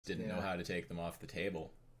didn't know how to take them off the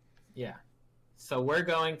table. Yeah. So we're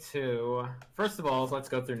going to, first of all, let's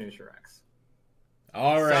go through NutriRECS.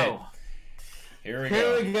 All right. So, here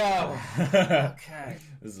we go. Okay.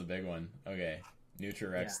 This is a big one. Okay.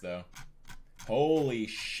 NutriRECS, though. Holy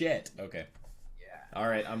shit. Okay. Yeah. All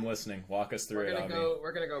right, I'm listening. Walk us through it.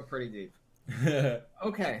 We're gonna go pretty deep.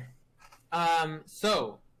 Okay.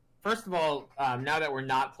 So, first of all, now that we're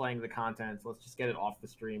not playing the content, let's just get it off the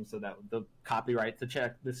stream so that the copyright, the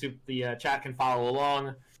chat can follow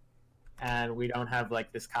along, and we don't have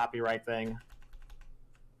like this copyright thing.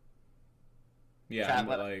 Yeah,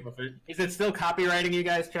 chat, is it still copywriting you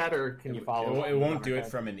guys, chat, or can you follow? It won't do it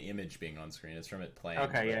from an image being on screen. It's from it playing.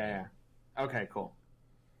 Okay, yeah. Okay, cool.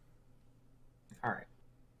 All right.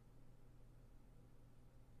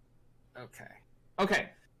 Okay.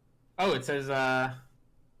 Oh, it says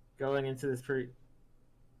going into this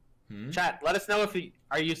chat. Let us know if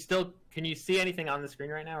are you still. Can you see anything on the screen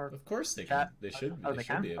right now? Or of course they chat? can. They should. Oh, they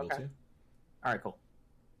should be able to. All right, cool.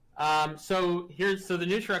 So the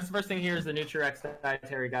NutriRECS. The first thing here is the NutriRECS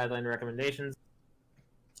Dietary Guideline recommendations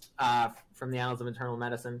from the Annals of Internal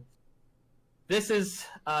Medicine. This is.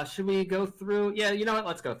 Should we go through? Yeah, you know what?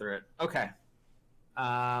 Let's go through it. Okay.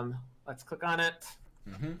 Let's click on it.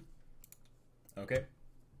 Okay.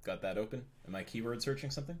 Got that open. Am I keyword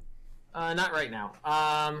searching something? Not right now.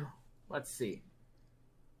 Let's see.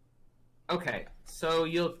 Okay, so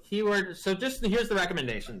you'll keyword. So just here's the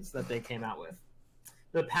recommendations that they came out with.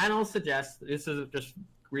 The panel suggests, this is just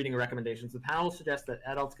reading recommendations, the panel suggests that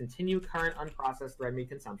adults continue current unprocessed red meat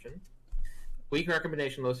consumption. Weak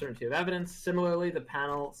recommendation, low certainty of evidence. Similarly, the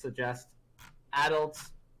panel suggests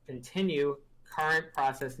adults continue current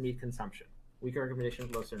processed meat consumption. Weak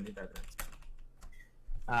recommendation, low certainty of evidence.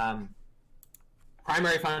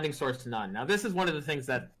 Primary funding source, none. Now, this is one of the things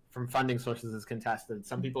that from funding sources is contested.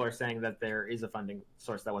 Some people are saying that there is a funding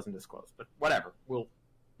source that wasn't disclosed, but whatever. We'll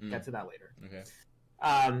get to that later. Okay.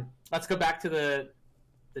 Let's go back to the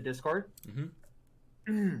Discord.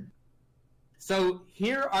 So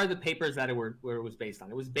here are the papers that it was based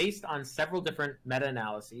on. It was based on several different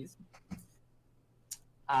meta-analyses.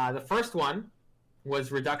 The first one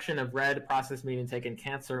was reduction of red processed meat intake in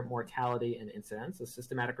cancer mortality and incidence, a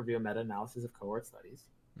systematic review and meta-analysis of cohort studies.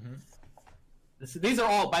 These are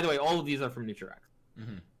all, by the way, all of these are from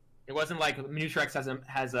NutriRECS. It wasn't like NutriRECS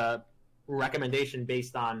has a recommendation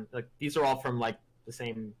based on, like, these are all from like the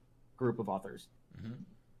same group of authors.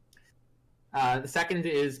 The second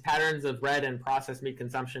is patterns of red and processed meat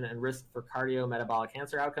consumption and risk for cardiometabolic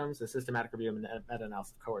cancer outcomes, a systematic review and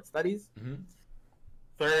meta-analysis of cohort studies.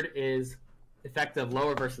 Third is effect of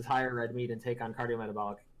lower versus higher red meat intake on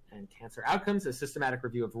cardiometabolic and cancer outcomes, a systematic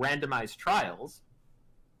review of randomized trials.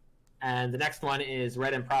 And the next one is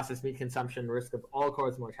red and processed meat consumption, risk of all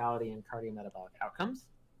cohorts mortality and cardiometabolic outcomes,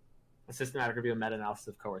 a systematic review and meta-analysis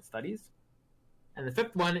of cohort studies. And the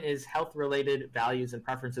fifth one is health-related values and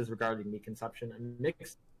preferences regarding meat consumption and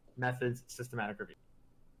mixed methods systematic review.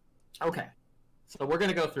 Okay, so we're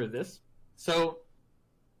going to go through this. So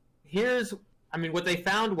what they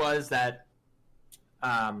found was that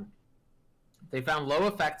they found low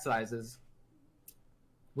effect sizes,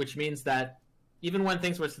 which means that even when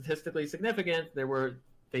things were statistically significant,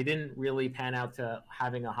 they didn't really pan out to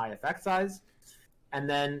having a high effect size. And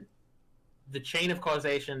then the chain of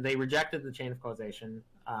causation, they rejected the chain of causation,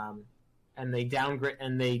 and they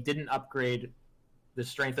didn't upgrade the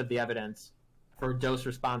strength of the evidence for dose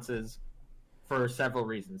responses for several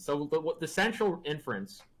reasons. So the central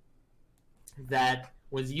inference that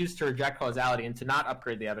was used to reject causality and to not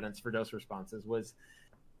upgrade the evidence for dose responses was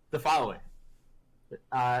the following.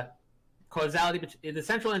 Causality, the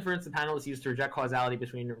central inference the panel was used to reject causality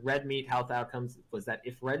between red meat health outcomes was that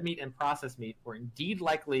if red meat and processed meat were indeed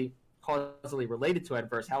likely causally related to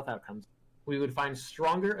adverse health outcomes, we would find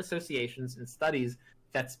stronger associations in studies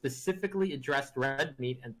that specifically addressed red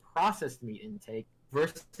meat and processed meat intake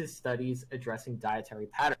versus studies addressing dietary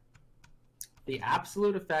patterns. The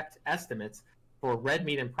absolute effect estimates for red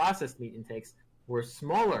meat and processed meat intakes were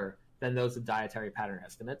smaller than those of dietary pattern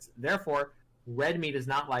estimates. Therefore, red meat is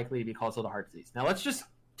not likely to be causal to heart disease. Now, let's just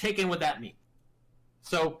take in what that means.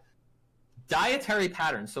 So, dietary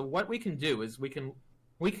patterns. So, what we can do is we can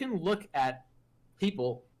look at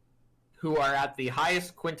people who are at the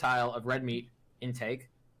highest quintile of red meat intake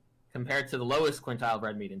compared to the lowest quintile of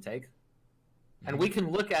red meat intake. And we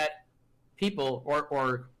can look at people,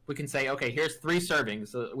 or we can say, okay, here's 3 servings.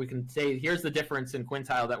 So we can say, here's the difference in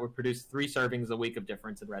quintile that would produce 3 servings a week of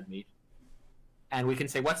difference in red meat. And we can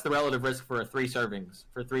say, what's the relative risk for 3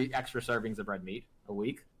 extra servings of red meat a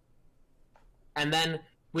week? And then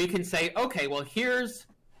we can say, okay, well, here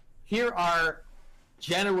are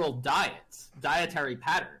general dietary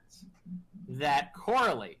patterns that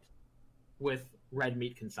correlate with red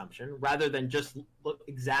meat consumption rather than just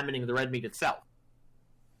examining the red meat itself.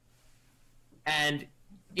 And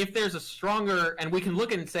if there's a stronger, and we can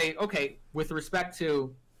look and say, okay, with respect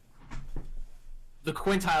to the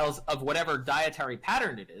quintiles of whatever dietary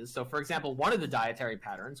pattern it is. So, for example, one of the dietary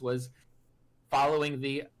patterns was following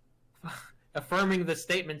the affirming the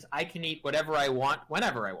statement, I can eat whatever I want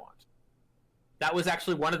whenever I want. That was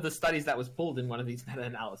actually one of the studies that was pulled in one of these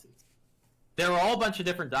meta-analyses. There are all a bunch of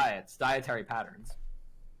different dietary patterns.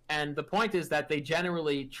 And the point is that they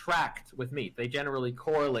generally tracked with meat. They generally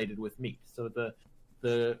correlated with meat. So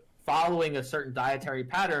the following a certain dietary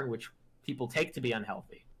pattern, which people take to be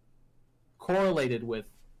unhealthy, correlated with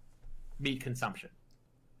meat consumption.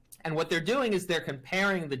 And what they're doing is they're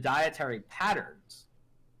comparing the dietary patterns.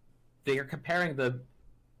 They are comparing the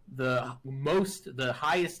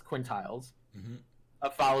highest quintiles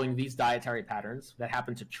of following these dietary patterns that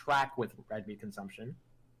happen to track with red meat consumption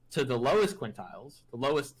to the lowest quintiles, the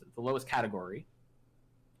lowest category.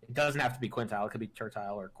 It doesn't have to be quintile; it could be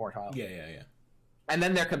tertile or quartile. Yeah. And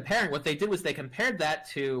then they're comparing. What they did was they compared that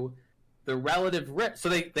to the relative risk. So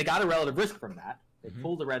they got a relative risk from that. They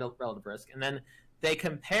pulled the relative risk, and then they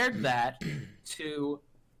compared that to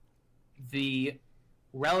the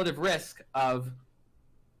relative risk of,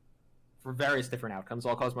 for various different outcomes,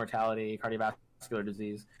 all-cause mortality, cardiovascular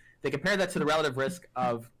disease. They compared that to the relative risk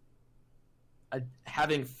of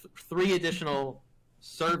having 3 additional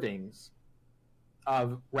servings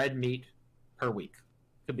of red meat per week.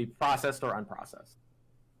 Could be processed or unprocessed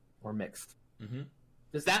or mixed.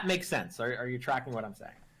 Does that make sense? Are you tracking what I'm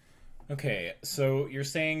saying? Okay, so you're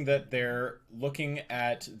saying that they're looking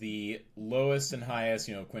at the lowest and highest,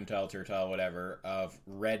 quintile, tertile, whatever, of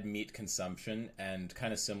red meat consumption, and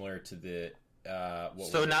kind of similar to the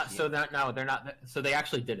they're not. So they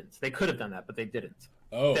actually didn't. They could have done that, but they didn't.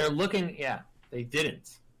 Oh, they're looking. Yeah, they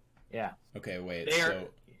didn't. Yeah. Okay, wait.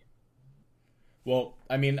 Well,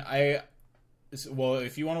 I mean,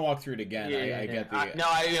 if you want to walk through it again, I get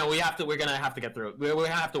the. We're gonna have to get through it. We're gonna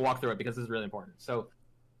have to walk through it because this is really important. So.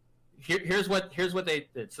 Here's what they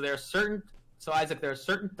did. So there are certain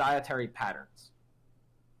dietary patterns,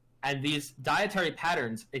 and these dietary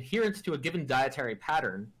patterns, adherence to a given dietary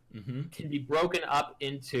pattern, can be broken up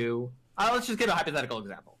into. Let's just give a hypothetical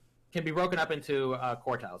example. Can be broken up into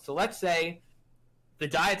quartiles. So let's say the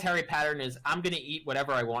dietary pattern is I'm going to eat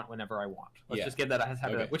whatever I want whenever I want. Let's just give that as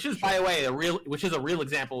hypothetical, which is by the way a real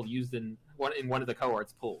example used in one of the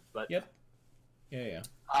cohorts pulled. But yep, yeah.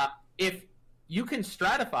 If you can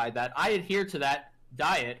stratify that. I adhere to that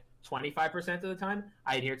diet 25% of the time.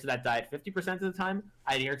 I adhere to that diet 50% of the time.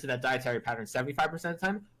 I adhere to that dietary pattern 75% of the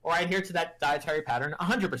time. Or I adhere to that dietary pattern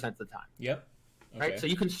 100% of the time. Yep. Okay. Right? So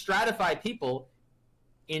you can stratify people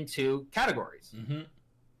into categories.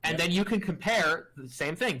 And then you can compare the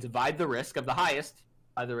same thing. Divide the risk of the highest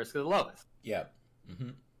by the risk of the lowest. Yep.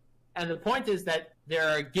 And the point is that there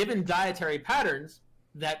are given dietary patterns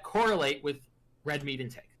that correlate with red meat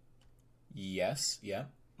intake. Yes, yeah.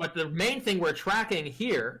 But the main thing we're tracking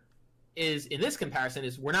here is, in this comparison,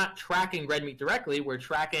 is we're not tracking red meat directly, we're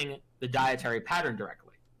tracking the dietary pattern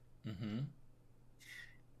directly.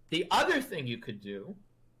 The other thing you could do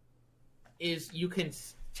is you can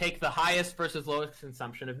take the highest versus lowest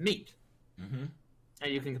consumption of meat. And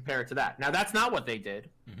you can compare it to that. Now, that's not what they did.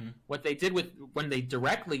 What they did when they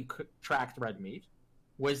directly tracked red meat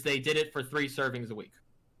was they did it for 3 servings a week.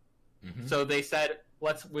 So they said,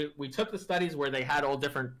 we took the studies where they had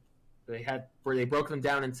where they broke them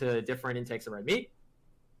down into different intakes of red meat,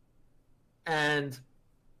 and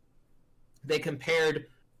they compared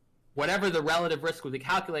whatever the relative risk would be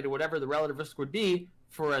calculated, whatever the relative risk would be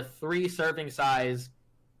for a 3 serving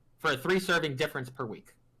difference per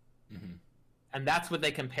week. And that's what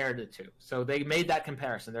they compared it to. So they made that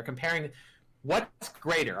comparison. They're comparing what's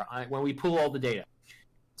greater when we pool all the data.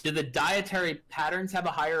 Do the dietary patterns have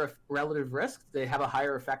a higher relative risk? Do they have a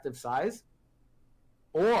higher effective size?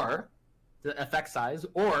 Or the effect size?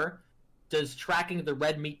 Or does tracking the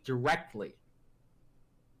red meat directly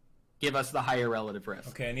give us the higher relative risk?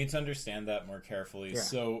 Okay, I need to understand that more carefully. Yeah.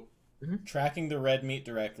 So tracking the red meat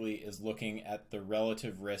directly is looking at the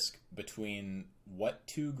relative risk between what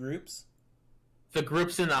 2 groups? The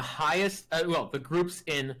groups in the highest the groups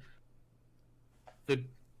in the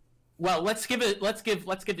let's give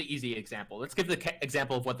the easy example. Let's give the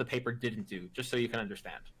example of what the paper didn't do, just so you can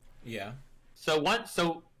understand. Yeah. So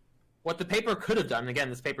what the paper could have done, and again,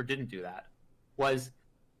 this paper didn't do that, was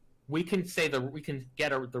we can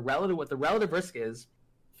get what the relative risk is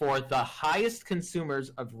for the highest consumers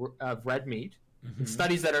of red meat.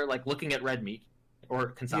 Studies that are like looking at red meat or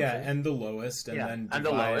consumption. Yeah, and the lowest, and then divide, and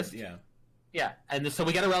the lowest. Yeah. Yeah, and so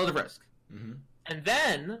we get a relative risk. Mm-hmm. And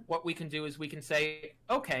then what we can do is we can say,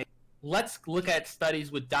 okay, let's look at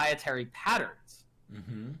studies with dietary patterns.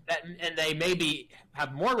 Mm-hmm. And they maybe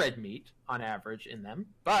have more red meat on average in them,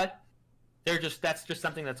 but that's just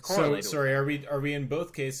something that's correlated. So sorry, are we in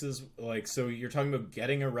both cases, like, so you're talking about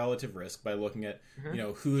getting a relative risk by looking at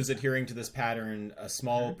who's adhering to this pattern a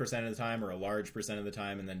small percent of the time or a large percent of the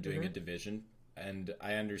time, and then doing a division. And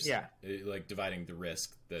I understand, like, dividing the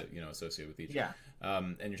risk that associated with each. Yeah.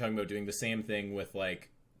 And you're talking about doing the same thing with, like,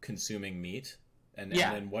 consuming meat. And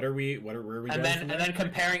then where are we going from there?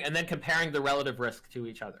 And then comparing the relative risk to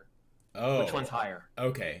each other. Oh, which one's higher?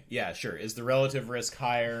 Okay, yeah, sure. Is the relative risk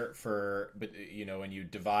higher for, but when you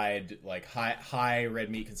divide, like, high red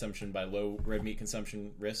meat consumption by low red meat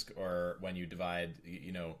consumption risk, or when you divide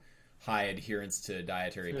high adherence to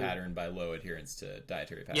dietary pattern by low adherence to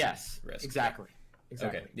dietary pattern risk? Exactly.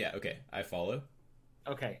 Okay, yeah, okay, I follow.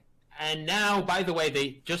 Okay, and now, by the way,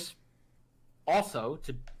 they just also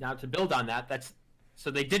to build on that. So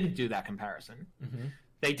they didn't do that comparison. Mm-hmm.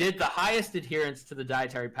 They did the highest adherence to the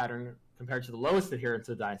dietary pattern compared to the lowest adherence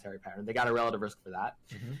to the dietary pattern. They got a relative risk for that.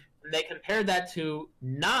 Mm-hmm. And they compared that to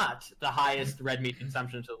not the highest red meat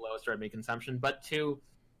consumption to the lowest red meat consumption, but to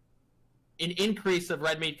an increase of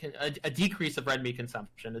red meat, a decrease of red meat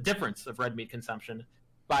consumption, a difference of red meat consumption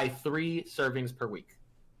by 3 servings per week.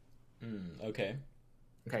 Okay.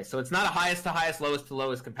 Okay, so it's not a highest to highest, lowest to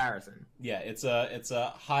lowest comparison. Yeah, it's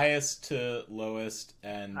a highest to lowest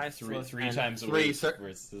and three times a week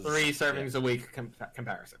versus 3 servings a week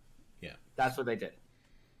comparison. Yeah, that's what they did.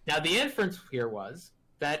 Now the inference here was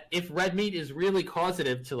that if red meat is really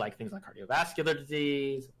causative to, like, things like cardiovascular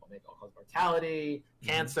disease, what they call mortality,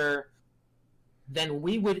 cancer, then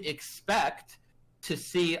we would expect to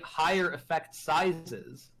see higher effect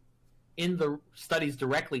sizes in the studies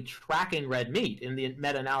directly tracking red meat, in the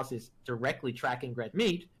meta-analysis directly tracking red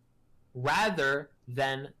meat, rather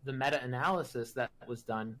than the meta-analysis that was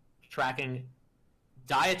done tracking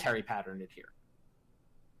dietary pattern adherence.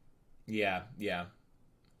 Yeah.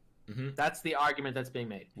 Mm-hmm. That's the argument that's being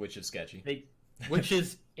made. Which is sketchy. Which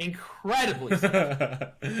is incredibly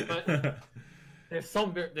sketchy.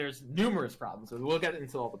 But there's numerous problems. We'll get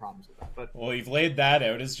into all the problems with that. But well, you've laid that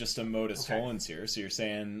out as just a modus tollens here. So you're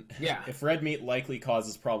saying, if red meat likely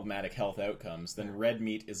causes problematic health outcomes, then red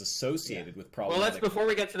meat is associated with problematic. Well, before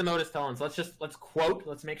we get to the modus tollens, let's quote.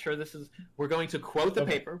 Let's make sure this is. We're going to quote the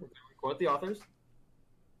paper. We're going to quote the authors.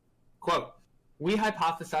 Quote: "We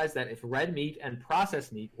hypothesize that if red meat and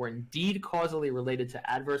processed meat were indeed causally related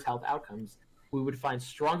to adverse health outcomes, we would find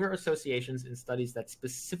stronger associations in studies that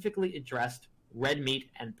specifically addressed red meat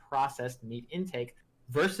and processed meat intake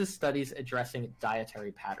versus studies addressing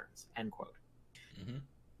dietary patterns." End quote.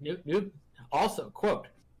 Also, quote: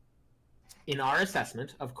 "In our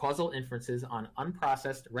assessment of causal inferences on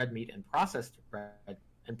unprocessed red meat and processed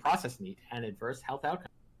meat and adverse health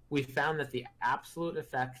outcomes, we found that the absolute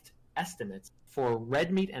effect estimates for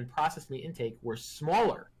red meat and processed meat intake were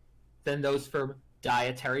smaller than those for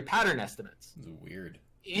dietary pattern estimates." Weird.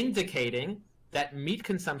 Indicating that meat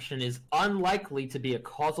consumption is unlikely to be a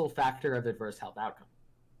causal factor of adverse health outcome.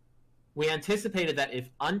 We anticipated that if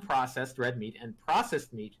unprocessed red meat and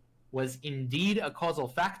processed meat was indeed a causal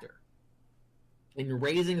factor in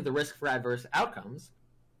raising the risk for adverse outcomes,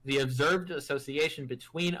 the observed association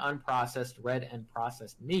between unprocessed red and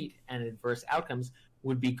processed meat and adverse outcomes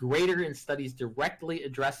would be greater in studies directly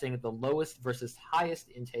addressing the lowest versus highest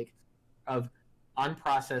intake of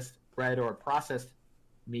unprocessed red or processed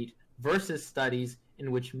meat versus studies in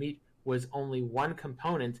which meat was only one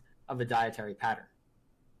component of a dietary pattern.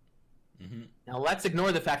 Now let's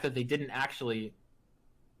ignore the fact that they didn't actually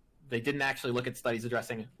look at studies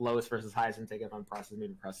addressing lowest versus highest intake of unprocessed meat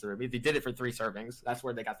and processed red meat. They did it for 3 servings. That's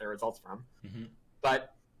where they got their results from.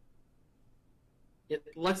 But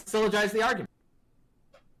let's syllogize the argument.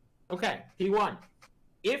 Okay, P1.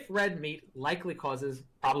 If red meat likely causes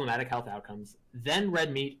problematic health outcomes, then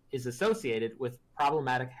red meat is associated with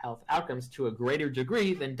problematic health outcomes to a greater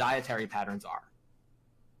degree than dietary patterns are.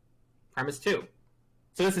 Premise 2.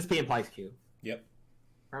 So this is P implies Q. Yep.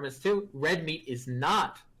 Premise 2. Red meat is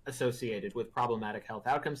not associated with problematic health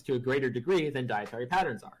outcomes to a greater degree than dietary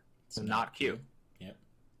patterns are. So not Q. Yep.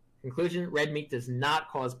 Conclusion. Red meat does not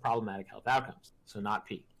cause problematic health outcomes. So not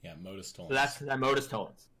P. Yeah, modus tollens. So that's that modus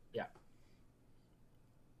tollens. Yeah.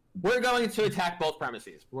 We're going to attack both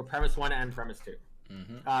premises. We're premise 1 and premise 2.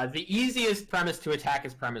 The easiest premise to attack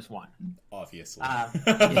is premise 1. Obviously.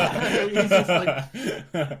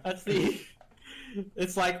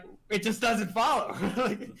 It's like It just doesn't follow.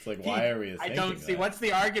 It's like, why are we? I don't see what's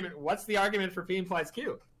the argument. What's the argument for P implies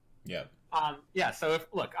Q? Yeah. Yeah. So if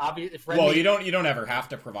you don't ever have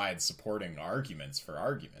to provide supporting arguments for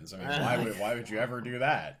arguments. I mean, why would you ever do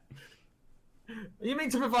that? You mean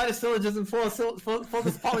to provide a syllogism for this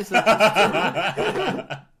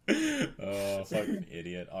polysyllogism? Oh, fucking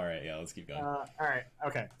idiot! All right, yeah, let's keep going. All right.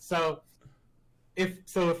 Okay. So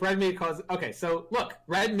if red meat causes, look,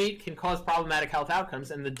 red meat can cause problematic health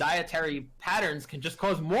outcomes, and the dietary patterns can just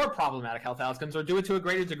cause more problematic health outcomes or do it to a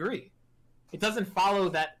greater degree. It doesn't follow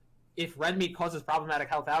that if red meat causes problematic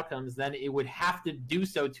health outcomes, then it would have to do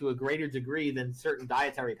so to a greater degree than certain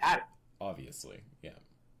dietary patterns. Obviously, yeah.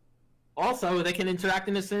 Also, they can interact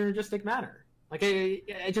in a synergistic manner. Like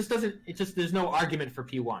it just doesn't. It just there's no argument for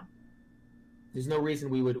P1. There's no reason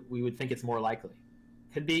we would think it's more likely.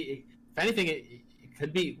 Could be, if anything, it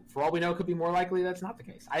could be. For all we know, it could be more likely that's not the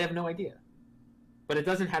case. I have no idea. But it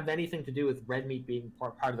doesn't have anything to do with red meat being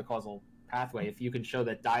part of the causal pathway. If you can show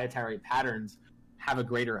that dietary patterns have a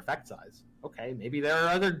greater effect size, okay, maybe there are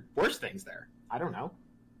other worse things there. I don't know.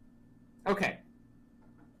 Okay.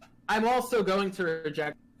 I'm also going to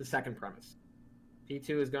reject the second premise.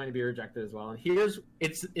 P2 is going to be rejected as well. And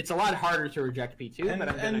it's a lot harder to reject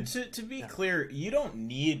P2. And to be clear, you don't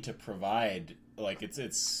need to provide, like, it's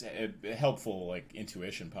a helpful, like,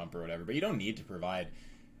 intuition pump or whatever, but you don't need to provide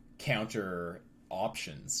counter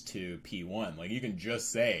options to P1. Like, you can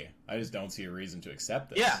just say, I just don't see a reason to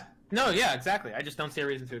accept this. Yeah. No, yeah, exactly. I just don't see a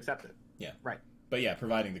reason to accept it. Yeah. Right. But yeah,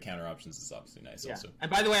 providing the counter options is obviously nice also. And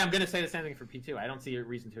by the way, I'm going to say the same thing for P2. I don't see a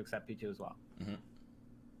reason to accept P2 as well. Mm-hmm.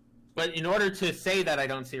 But in order to say that I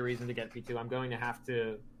don't see a reason to get P2, I'm going to have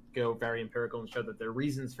to go very empirical and show that their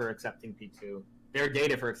reasons for accepting P2, their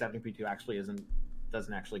data for accepting P2 actually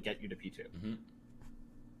doesn't actually get you to P2. Mm-hmm.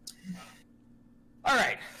 All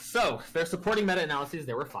right, so their supporting meta-analyses,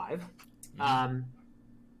 there were 5. Mm-hmm.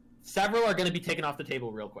 Several are going to be taken off the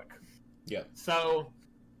table real quick. Yeah. So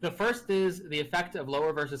the first is the effect of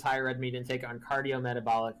lower versus higher red meat intake on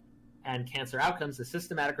cardiometabolic and cancer outcomes, a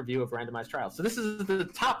systematic review of randomized trials. So this is the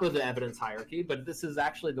top of the evidence hierarchy, but this is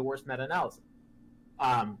actually the worst meta-analysis.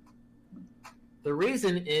 The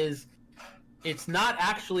reason is it's not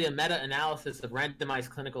actually a meta-analysis of randomized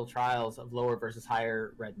clinical trials of lower versus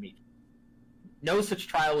higher red meat. No such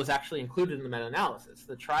trial was actually included in the meta-analysis.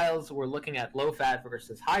 The trials were looking at low-fat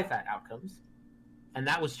versus high-fat outcomes, and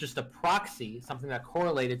that was just a proxy, something that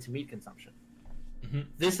correlated to meat consumption. Mm-hmm.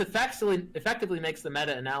 This effectively makes the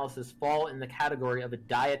meta-analysis fall in the category of a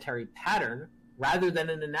dietary pattern rather than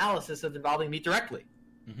an analysis of involving meat directly.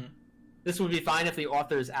 Mm-hmm. This would be fine if the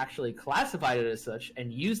authors actually classified it as such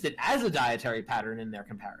and used it as a dietary pattern in their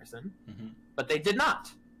comparison, mm-hmm. but they did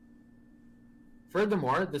not.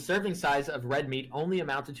 Furthermore, the serving size of red meat only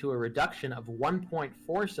amounted to a reduction of 1.4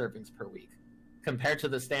 servings per week, compared to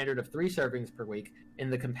the standard of 3 servings per week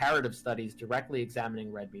in the comparative studies directly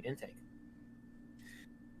examining red meat intake.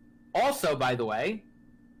 Also, by the way,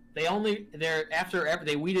 after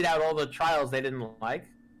they weeded out all the trials they didn't like,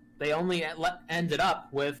 they only ended up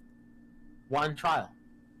with 1 trial.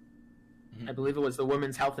 Mm-hmm. I believe it was the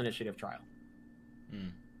Women's Health Initiative trial.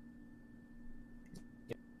 Mm.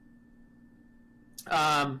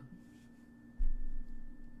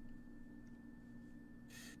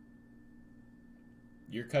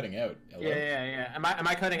 You're cutting out. Hello? Yeah. Am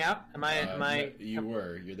I cutting out? Am I? You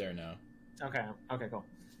were. You're there now. Okay, cool.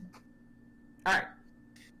 All right.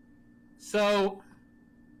 So,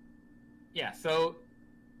 yeah, so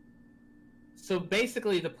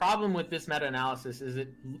basically the problem with this meta-analysis is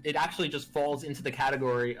it actually just falls into the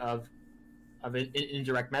category of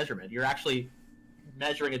indirect measurement. You're actually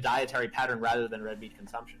measuring a dietary pattern rather than red meat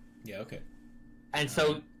consumption. Yeah, okay. And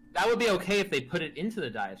so that would be okay if they put it into the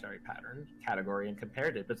dietary pattern category and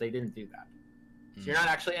compared it, but they didn't do that. So you're not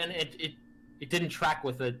actually, and it didn't track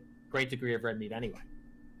with a great degree of red meat anyway.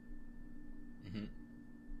 Mm-hmm.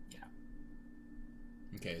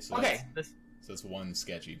 Yeah. Okay, so that's one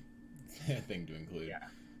sketchy thing to include. Yeah.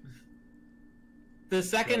 The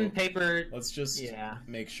second paper... Let's just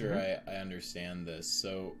make sure I understand this.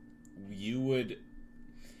 So you'd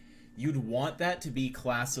want that to be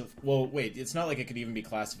classified... Well, wait, it's not like it could even be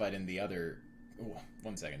classified in the other... Oh,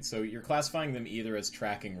 1 second. So you're classifying them either as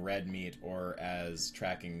tracking red meat or as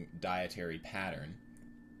tracking dietary pattern.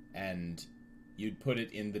 And you'd put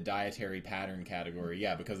it in the dietary pattern category,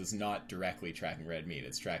 because it's not directly tracking red meat.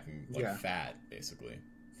 It's tracking, fat, basically.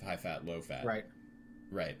 High fat, low fat. Right.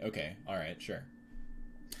 Right, okay. All right, sure.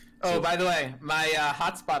 Oh, by the way, my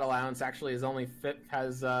hotspot allowance actually is only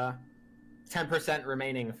 10%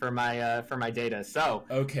 remaining for my data. So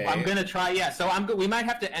okay, I'm gonna try. Yeah, so we might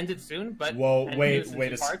have to end it soon. But wait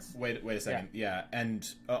a second. Yeah, and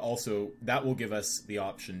also that will give us the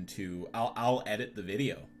option to I'll edit the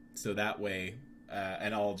video so that way.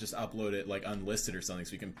 And I'll just upload it like unlisted or something,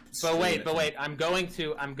 so we can. But wait! I'm going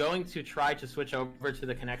to try to switch over to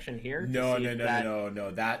the connection here. No.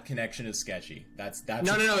 That connection is sketchy. That's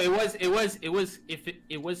no. It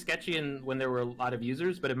was sketchy when there were a lot of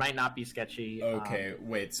users, but it might not be sketchy. Okay,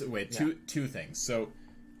 wait. Two things. So,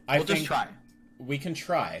 we'll just try. We can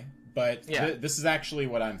try, but this is actually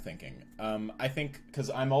what I'm thinking. I think because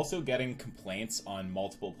I'm also getting complaints on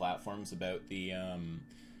multiple platforms about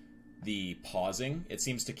the pausing. It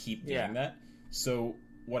seems to keep doing that. So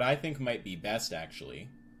what I think might be best, actually,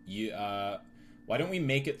 why don't we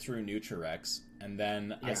make it through NutriRECS, and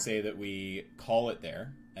then I say that we call it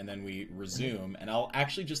there, and then we resume, and I'll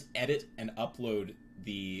actually just edit and upload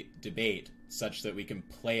the debate such that we can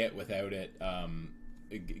play it without it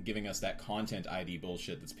giving us that content ID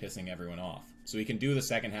bullshit that's pissing everyone off. So we can do the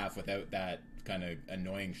second half without that kind of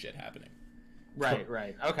annoying shit happening. Right.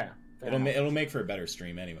 Okay. It'll make for a better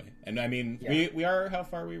stream anyway. And I mean, we are, how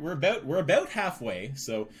far are we? We're about halfway.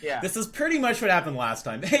 So this is pretty much what happened last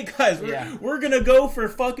time. Hey guys, we're gonna go for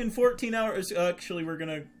fucking 14 hours. Actually, we're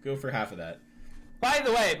gonna go for half of that. By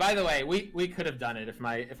the way, we could have done it if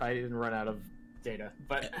I didn't run out of data.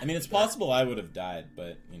 But I mean, it's possible I would have died,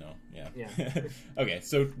 but you know, Okay,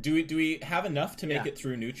 so do we have enough to make it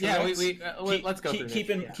through NutriRECS? Yeah, let's go.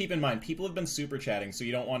 Keep in mind, people have been super chatting, so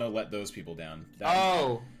you don't want to let those people down.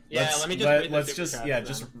 Let's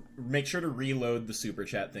just make sure to reload the super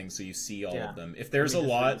chat thing so you see all of them. If there's a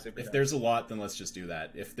lot, then let's just do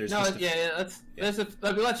that. If there's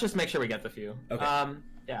let's just make sure we get the few. Okay.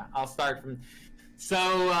 I'll start from. So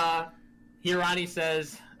Hirani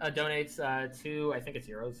says donates to, I think it's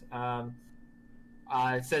euros.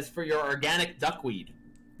 It says for your organic duckweed.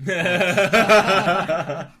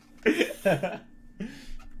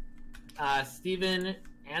 Stephen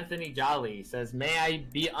Anthony Jolly says, may I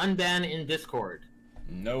be unbanned in Discord?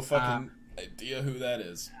 No fucking idea who that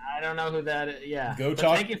is. I don't know who that is. Yeah. Go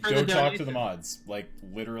talk to the mods. Like,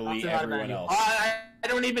 literally everyone else. I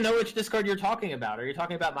don't even know which Discord you're talking about. Are you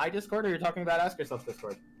talking about my Discord or are you talking about Ask Yourself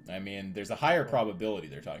Discord? I mean, there's a higher probability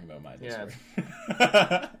they're talking about my Discord.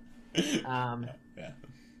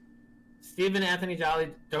 Stephen Anthony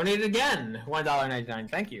Jolly donated again. $1.99.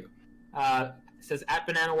 Thank you. Says, at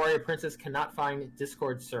Banana Warrior Princess cannot find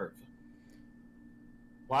Discord serve.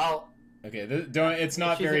 Well, okay, it's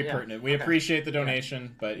not very pertinent. We appreciate the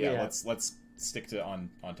donation, but let's stick to on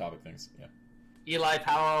topic things. Yeah. Eli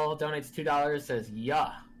Powell donates $2. Says,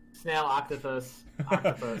 snail, octopus.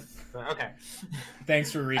 Okay.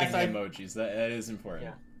 Thanks for reading the emojis. That is important.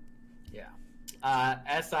 Yeah.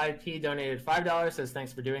 SIP donated $5. Says,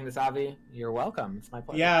 thanks for doing this, Avi. You're welcome. It's my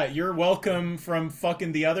pleasure. Yeah, you're welcome from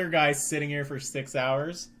fucking the other guy sitting here for 6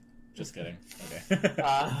 hours. Just kidding.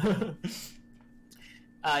 Okay.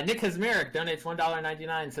 Nick Kazmarek donates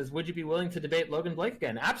 $1.99. Says, would you be willing to debate Logan Blake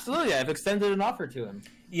again? Absolutely. I've extended an offer to him.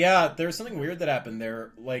 Yeah, there's something weird that happened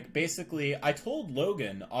there. Like, basically, I told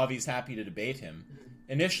Logan Avi's happy to debate him.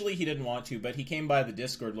 Initially, he didn't want to, but he came by the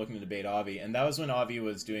Discord looking to debate Avi, and that was when Avi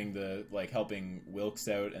was doing the, like, helping Wilkes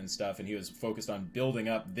out and stuff, and he was focused on building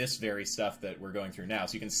up this very stuff that we're going through now.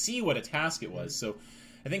 So you can see what a task it was. So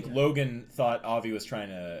I think Logan thought Avi was trying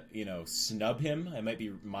to, snub him. I might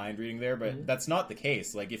be mind reading there, but that's not the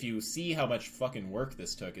case. Like, if you see how much fucking work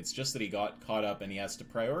this took, it's just that he got caught up and he has to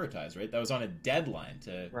prioritize, right? That was on a deadline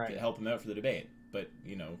to help him out for the debate. But,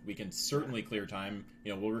 we can certainly clear time.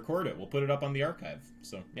 We'll record it. We'll put it up on the archive.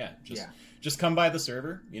 So, just come by the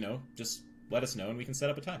server, just let us know and we can set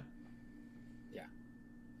up a time. Yeah.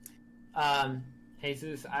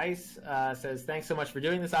 Jesus Ice says, thanks so much for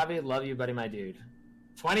doing this, Avi. Love you, buddy, my dude.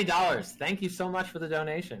 $20. Thank you so much for the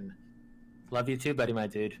donation. Love you too, buddy, my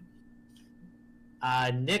dude.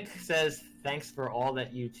 Nick says, thanks for all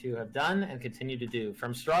that you two have done and continue to do.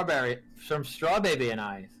 From Straw Baby and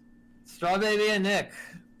I. Straw Baby and Nick.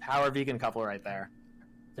 Power vegan couple right there.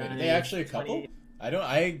 Wait, are they actually a couple?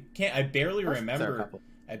 I barely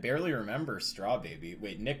remember Straw Baby.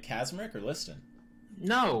 Wait, Nick Kazmarek or Liston?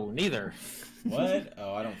 No, neither. What?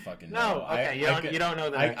 Oh, I don't fucking know. No, okay, you don't know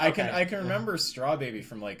that. I can remember Straw Baby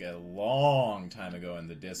from like a long time ago in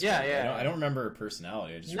the Discord. Yeah. I don't remember her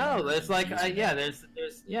personality. I just there's like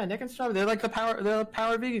there's Nick and Straw Baby. They're like the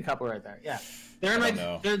power vegan couple right there. Yeah,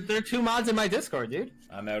 they're two mods in my Discord, dude.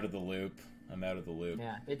 I'm out of the loop.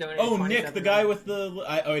 Yeah, they donated. Oh, Nick, the guy with the.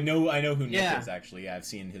 I know who Nick is actually. Yeah, I've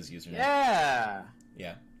seen his username. Yeah.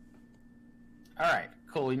 Yeah. All right,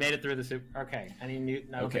 Cool. We made it through the super. Okay. Any new?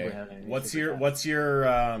 I don't think we have any. What's your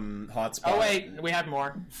hotspot? Oh wait, we have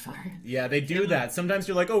more. Sorry. Yeah, they do that. Sometimes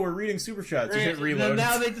you're like, oh, we're reading super chats. You hit reload.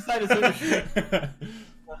 Now they decided super chat.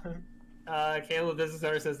 Caleb, business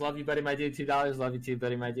owner, says, "Love you, buddy, my dude. $2. Love you too,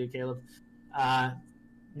 buddy, my dude, Caleb."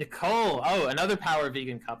 Nicole. Oh, another power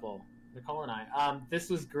vegan couple. Nicole and I. This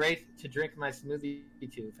was great to drink my smoothie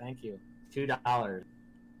too. Thank you. $2.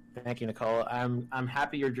 Thank you, Nicole. I'm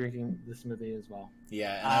happy you're drinking the smoothie as well.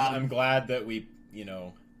 Yeah, and I'm glad that we,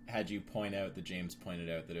 had you point out that James pointed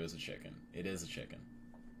out that it was a chicken. It is a chicken.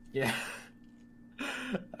 Yeah.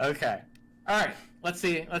 Okay. All right. Let's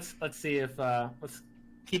see. Let's see if let's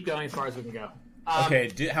keep going as far as we can go. Okay.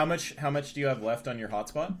 How much do you have left on your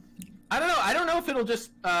hotspot? I don't know. I don't know if it'll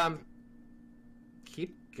just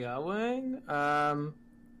keep going.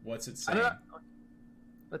 What's it saying?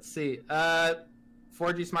 Let's see.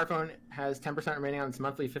 4G smartphone has 10% remaining on its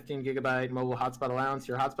monthly 15 gigabyte mobile hotspot allowance.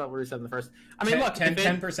 Your hotspot will reset in the first. I mean, look,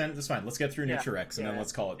 10%. That's fine. Let's get through NutriRECS and then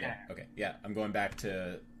let's call it there. Yeah. Okay. Yeah, I'm going back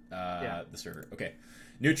to the server. Okay,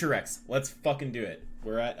 NutriRECS. Let's fucking do it.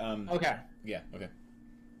 We're at Okay. Yeah. Okay.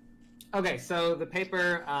 Okay. So the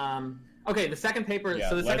paper. Okay, the second paper. Yeah,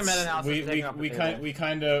 so the second meta-analysis.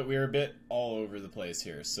 We're a bit all over the place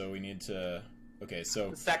here, so we need to. Okay, so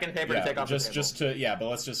the second paper to take off but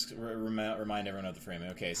let's just remind everyone of the framing.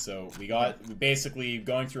 Okay, so we basically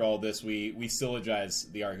going through all this, we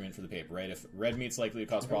syllogize the argument for the paper, right? If red meat's likely to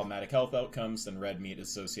cause problematic health outcomes, then red meat is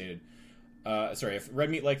associated. If red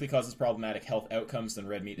meat likely causes problematic health outcomes, then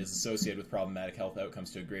red meat is associated with problematic health outcomes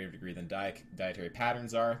to a greater degree than dietary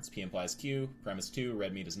patterns are. It's P implies Q. Premise 2,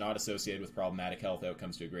 red meat is not associated with problematic health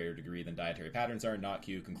outcomes to a greater degree than dietary patterns are. Not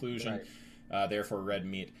Q. Conclusion. Right. Therefore, red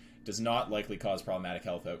meat does not likely cause problematic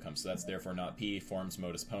health outcomes. So that's therefore not P. Forms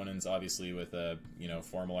modus ponens. Obviously, with a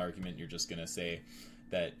formal argument, you're just going to say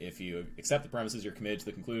that if you accept the premises, you're committed to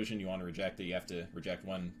the conclusion. You want to reject it, you have to reject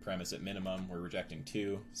one premise at minimum. We're rejecting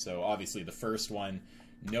two. So obviously the first one,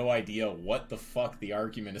 no idea what the fuck the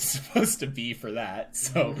argument is supposed to be for that.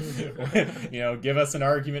 So, give us an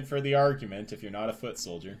argument for the argument if you're not a foot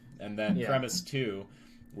soldier. And then premise 2,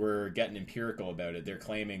 we're getting empirical about it. They're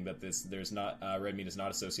claiming that red meat is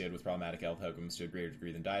not associated with problematic health outcomes to a greater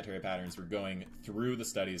degree than dietary patterns. We're going through the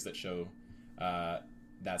studies that show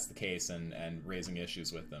that's the case and raising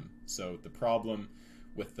issues with them. So the problem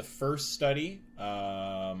with the first study,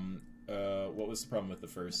 what was the problem with the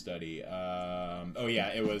first study?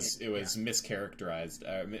 It was mischaracterized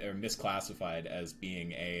or misclassified as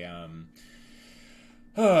being a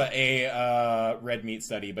red meat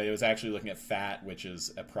study, but it was actually looking at fat, which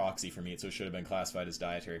is a proxy for meat, so it should have been classified as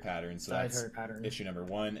dietary patterns. So that's issue number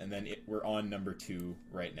 1, and then we're on number 2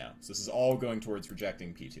 right now. So this is all going towards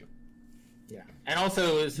rejecting P2. Yeah, and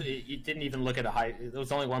also it didn't even look at a high. It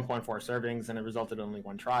was only 1.4 servings, and it resulted in only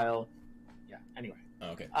one trial. Yeah. Anyway.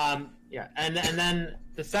 Okay. Yeah, and then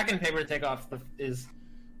the second paper to take off is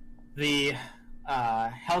the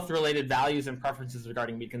health-related values and preferences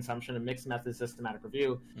regarding meat consumption, a mixed method systematic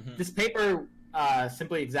review. Mm-hmm. This paper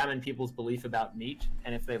simply examined people's belief about meat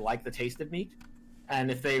and if they like the taste of meat,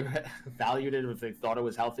 and if they valued it or if they thought it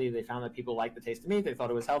was healthy. They found that people liked the taste of meat. They thought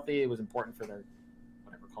it was healthy. It was important for their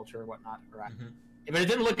culture or whatnot, but it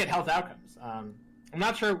didn't look at health outcomes. I'm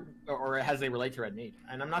not sure, or as they relate to red meat,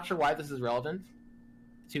 and I'm not sure why this is relevant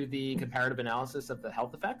to the comparative analysis of the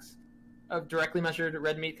health effects of directly measured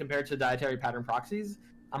red meat compared to dietary pattern proxies.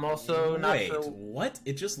 I'm also not sure. What?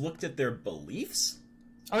 It just looked at their beliefs?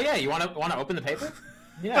 Oh yeah, you want to open the paper?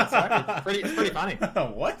 Yeah, it's pretty funny.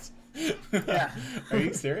 What? Yeah. Are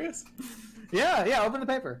you serious? Yeah, open the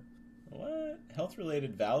paper. What?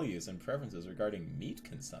 Health-related values and preferences regarding meat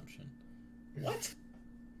consumption. What?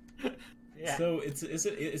 Yeah. So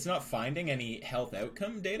it's not finding any health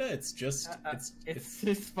outcome data. It's just it's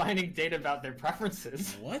just finding data about their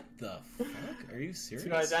preferences. What the fuck? Are you serious?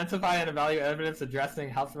 To identify and evaluate evidence addressing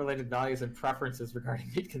health-related values and preferences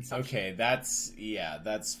regarding meat consumption. Okay, that's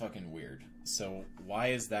fucking weird. So why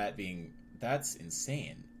is that being? That's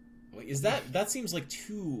insane. Is that seems like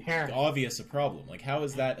too obvious a problem? Like, how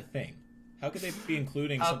is that a thing? How could they be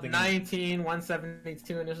including something?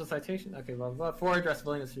 172 initial citation. Okay, blah, blah, blah. 4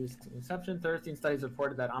 addressable industries consumption. 13 studies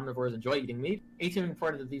reported that omnivores enjoy eating meat. 18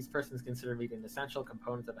 reported that these persons consider meat an essential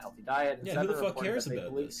component of a healthy diet. And yeah, who the fuck cares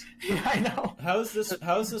about this? Yeah, I know. How is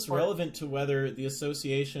this relevant to whether the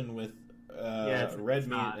association with red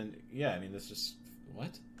meat and I mean, that's just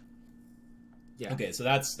what? Yeah. Okay, so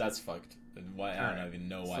that's fucked. And why I don't even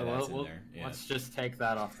know why that's in there. Yeah. Let's just take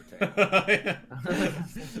that off the table.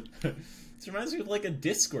 This reminds me of like a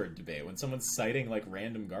Discord debate when someone's citing like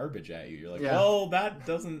random garbage at you. You're like, well, that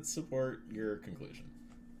doesn't support your conclusion.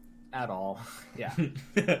 at all. Yeah.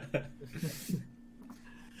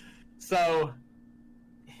 So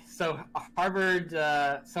Harvard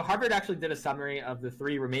actually did a summary of the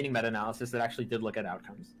 3 remaining meta-analyses that actually did look at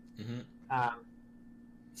outcomes. Mm-hmm.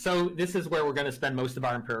 So this is where we're going to spend most of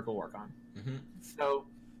our empirical work on. Mm-hmm. So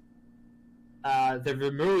the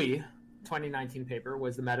Vermeulen 2019 paper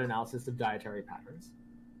was the meta-analysis of dietary patterns.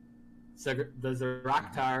 So the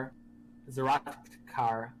ZeraatkarD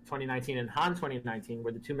 2019 and HanMA 2019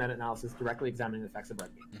 were the 2 meta-analyses directly examining the effects of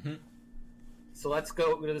red meat. Mm-hmm. So let's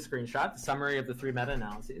go to the screenshot, the summary of the 3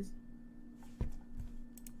 meta-analyses.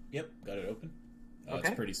 Yep, got it open. Oh, Okay.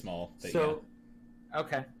 It's pretty small. But So,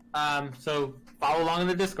 okay. So follow along in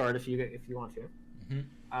the Discord if you want to.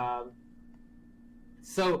 Mm-hmm.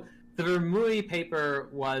 So the Vermeulen paper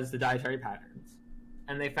was the dietary patterns,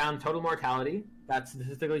 and they found total mortality that's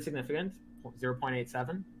statistically significant,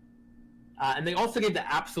 0.87, and they also gave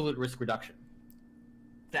the absolute risk reduction.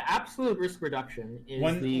 The absolute risk reduction is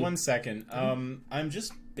one second. I'm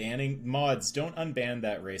just banning mods. Don't unban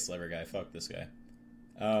that race lever guy. Fuck this guy.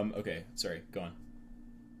 Okay, sorry. Go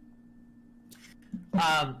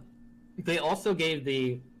on. They also gave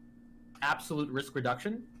the absolute risk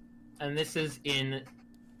reduction, and this is in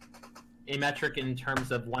a metric in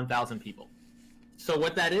terms of 1,000 people. So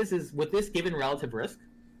what that is with this given relative risk,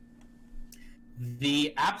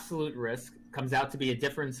 the absolute risk comes out to be a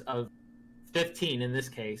difference of 15 in this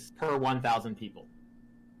case per 1,000 people.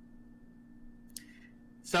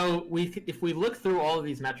 So if we look through all of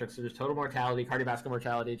these metrics, so there's total mortality, cardiovascular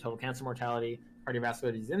mortality, total cancer mortality,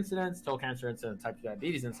 cardiovascular disease incidence, total cancer incidence, type 2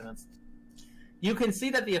 diabetes incidence, you can see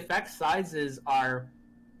that the effect sizes are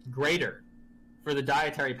greater for the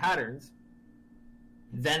dietary patterns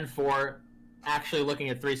than for actually looking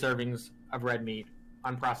at 3 servings of red meat,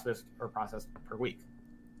 unprocessed or processed per week.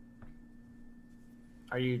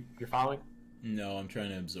 You're following? No, I'm trying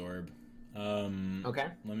to absorb. Okay.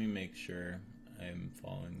 Let me make sure I'm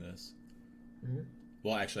following this. Mm-hmm.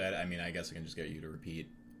 Well, actually, I guess I can just get you to repeat.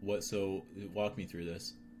 So walk me through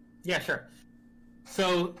this. Yeah, sure.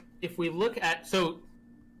 So if we look at,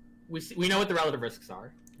 we know what the relative risks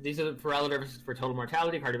are. These are the relative risks for total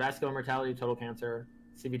mortality, cardiovascular mortality, total cancer,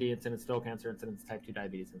 CVD incidence, total cancer incidence, type 2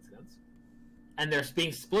 diabetes incidence. And they're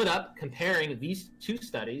being split up comparing these 2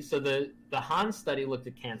 studies. So the HanMA study looked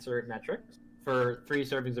at cancer metrics for 3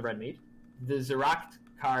 servings of red meat. The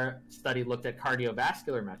ZeraatkarD study looked at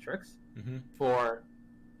cardiovascular metrics for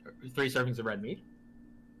 3 servings of red meat.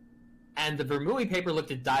 And the Vermeulen paper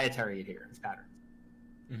looked at dietary adherence patterns.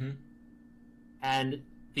 Mm-hmm. And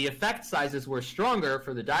the effect sizes were stronger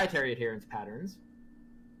for the dietary adherence patterns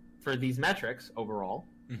for these metrics overall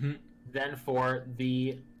than for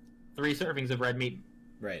the 3 servings of red meat.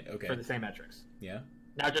 Right, okay. For the same metrics. Yeah.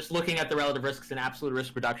 Now, just looking at the relative risks and absolute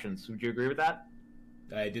risk reductions, would you agree with that?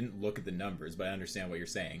 I didn't look at the numbers, but I understand what you're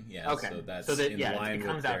saying. Yeah. Okay. So that's in line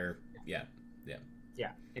with their... Yeah.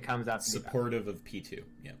 Yeah, it comes out supportive of P2.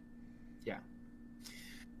 Yeah. Yeah.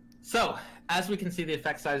 So, as we can see, the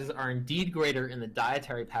effect sizes are indeed greater in the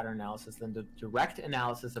dietary pattern analysis than the direct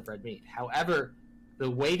analysis of red meat. However, the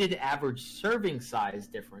weighted average serving size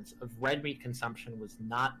difference of red meat consumption was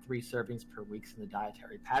not 3 servings per week in the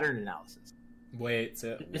dietary pattern analysis. Wait,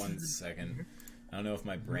 one second. I don't know if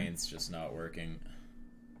my brain's just not working.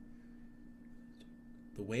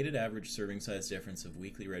 The weighted average serving size difference of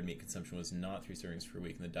weekly red meat consumption was not 3 servings per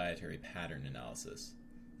week in the dietary pattern analysis.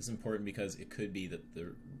 This is important because it could be that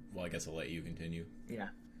well, I guess I'll let you continue. Yeah.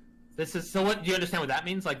 What do you understand what that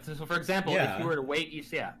means? Like, so for example, if you were to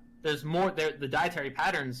weight, there's more there. The dietary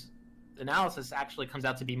patterns analysis actually comes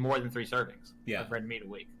out to be more than 3 servings of red meat a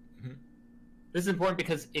week. Mm-hmm. This is important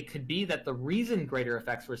because it could be that the reason greater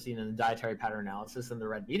effects were seen in the dietary pattern analysis than the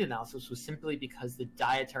red meat analysis was simply because the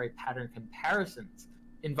dietary pattern comparisons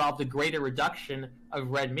involved a greater reduction of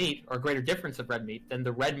red meat or greater difference of red meat than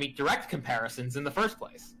the red meat direct comparisons in the first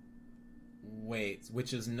place. Wait,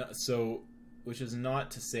 which is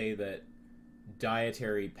not to say that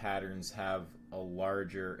dietary patterns have a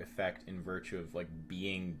larger effect in virtue of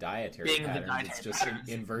being dietary patterns. It's just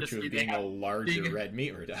in virtue of being a larger red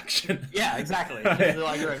meat reduction. Yeah, exactly. It's a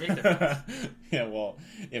larger red meat difference. Yeah, well,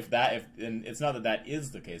 if it's not that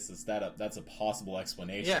is the case. It's that's a possible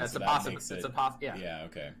explanation. Yeah, it's a possible. Yeah. Yeah.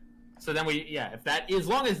 Okay. So then as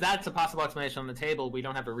long as that's a possible explanation on the table, we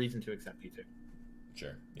don't have a reason to accept P2.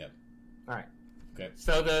 Sure. Yep. All right. Okay.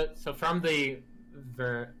 So from the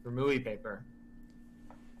Vermeulen paper,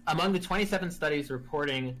 among the 27 studies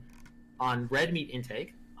reporting on red meat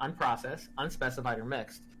intake, unprocessed, unspecified, or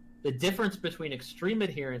mixed, the difference between extreme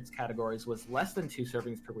adherence categories was less than 2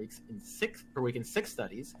 servings per week in 6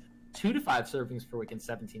 studies, 2 to 5 servings per week in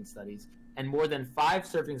 17 studies, and more than 5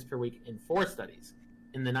 servings per week in 4 studies.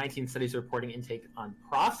 In the 19 studies reporting intake on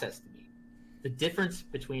processed meat, the difference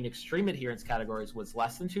between extreme adherence categories was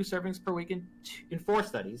less than 2 servings per week in 4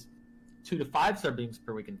 studies, 2 to 5 servings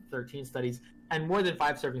per week in 13 studies, and more than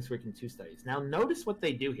 5 servings per week in 2 studies. Now, notice what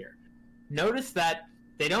they do here. Notice that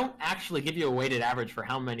they don't actually give you a weighted average for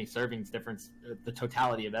how many servings difference the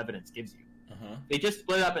totality of evidence gives you. They just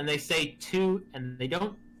split up and they say 2, and they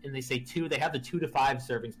don't. And they say 2. They have the 2 to 5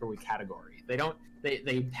 servings per week category. They don't.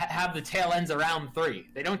 They have the tail ends around 3.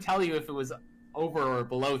 They don't tell you if it was over or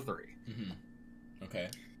below 3. Okay.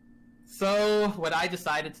 So what I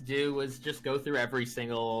decided to do was just go through every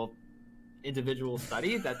single individual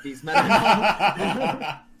study that these men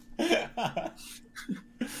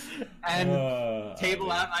and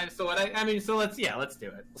table out. So let's do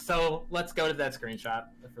it. So let's go to that screenshot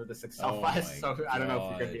for this Excel file. So I don't know if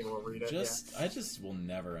you're gonna be able to read it. I just will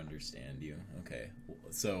never understand you. Okay.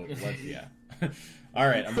 So all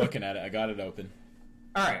right, I'm looking at it. I got it open.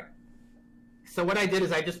 All right. So what I did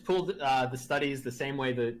is I just pulled the studies the same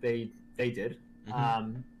way that they did.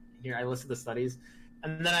 Here I listed the studies,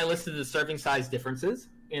 and then I listed the serving size differences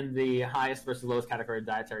in the highest versus lowest category of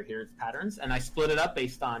dietary adherence patterns, and I split it up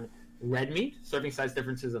based on red meat, serving size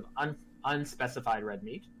differences of unspecified red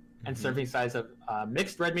meat, and serving size of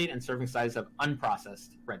mixed red meat, and serving size of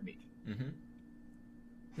unprocessed red meat.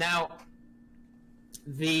 Now,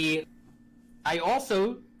 I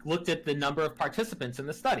also looked at the number of participants in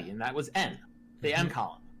the study, and that was N, the N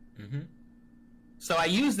column. So I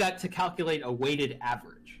used that to calculate a weighted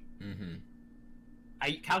average.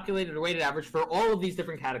 I calculated a weighted average for all of these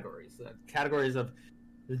different categories. Categories of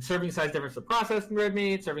the serving size difference for processed red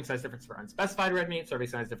meat, serving size difference for unspecified red meat, serving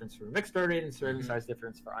size difference for mixed red meat, and serving size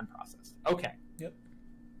difference for unprocessed. Okay. Yep.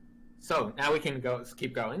 So now we can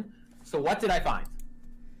keep going. So what did I find?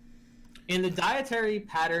 In the dietary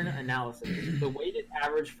pattern analysis, the weighted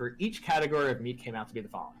average for each category of meat came out to be the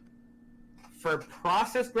following. For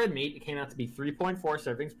processed red meat, it came out to be 3.4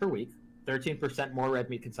 servings per week, 13% more red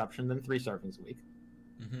meat consumption than 3 servings a week.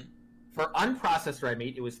 For unprocessed red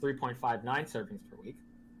meat, it was 3.59 servings per week,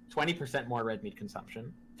 20% more red meat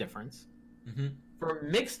consumption difference. For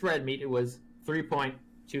mixed red meat, it was 3.24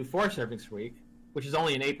 servings per week, which is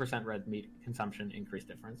only an 8% red meat consumption increase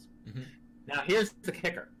difference. Now, here's the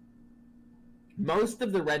kicker. Most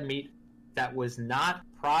of the red meat that was not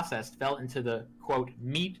processed fell into the, quote,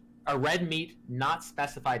 red meat not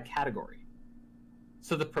specified category.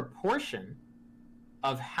 So the proportion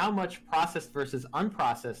of how much processed versus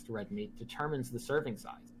unprocessed red meat determines the serving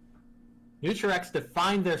size. NutriRECS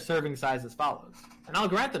defined their serving size as follows. And I'll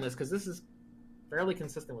grant them this because this is fairly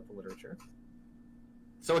consistent with the literature.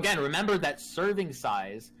 So again, remember that a serving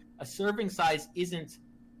size isn't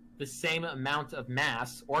the same amount of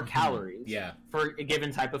mass or calories for a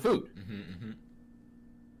given type of food.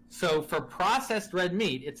 So for processed red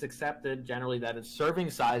meat, it's accepted generally that a serving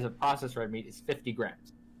size of processed red meat is 50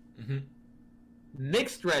 grams.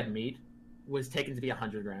 Mixed red meat was taken to be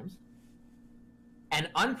 100 grams. And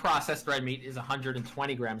unprocessed red meat is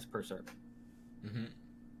 120 grams per serving.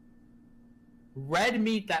 Red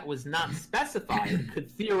meat that was not specified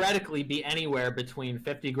could theoretically be anywhere between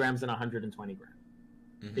 50 grams and 120 grams.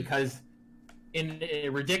 Because in a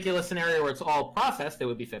ridiculous scenario where it's all processed, it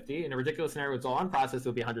would be 50. In a ridiculous scenario where it's all unprocessed, it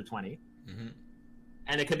would be 120.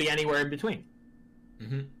 And it could be anywhere in between.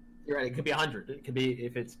 You're right. It could be 100. It could be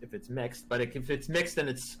if it's mixed. But if it's mixed and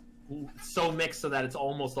it's so mixed so that it's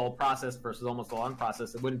almost all processed versus almost all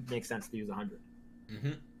unprocessed, it wouldn't make sense to use 100.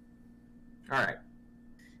 All right.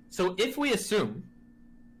 So if we assume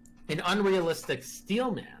an unrealistic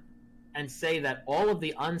steel man and say that all of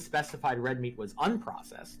the unspecified red meat was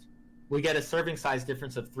unprocessed, we get a serving size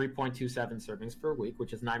difference of 3.27 servings per week,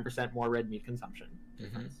 which is 9% more red meat consumption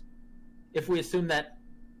difference. If we assume that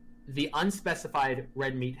the unspecified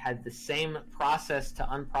red meat had the same processed to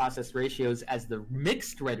unprocessed ratios as the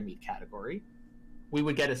mixed red meat category, we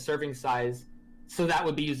would get a serving size, so that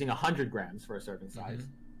would be using 100 grams for a serving size.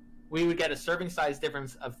 We would get a serving size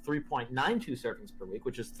difference of 3.92 servings per week,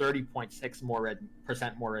 which is 30.6%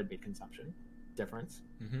 more red meat consumption difference.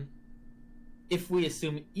 If we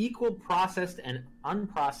assume equal processed and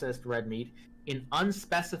unprocessed red meat in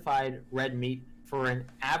unspecified red meat for an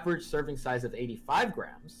average serving size of 85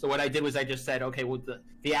 grams. So what I did was I just said, okay, well,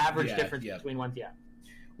 the average difference between one,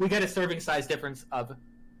 we get a serving size difference of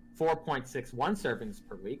 4.61 servings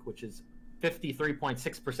per week, which is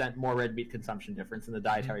 53.6% more red meat consumption difference in the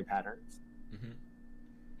dietary patterns.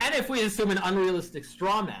 And if we assume an unrealistic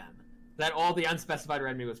straw man, that all the unspecified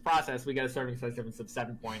red meat was processed, we get a serving size difference of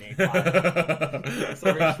 7.85.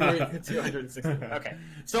 Serving per 260. Okay.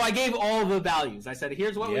 So I gave all the values. I said,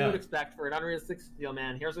 here's what we would expect for an unrealistic steel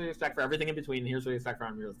man. Here's what we expect for everything in between. And here's what we expect for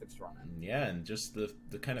unrealistic straw man. Yeah, and just the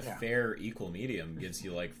kind of fair equal medium gives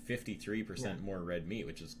you like 53% more red meat,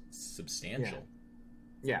 which is substantial.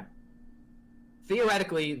 Yeah.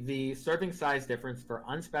 Theoretically, the serving size difference for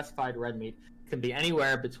unspecified red meat can be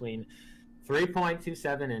anywhere between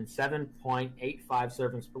 3.27 and 7.85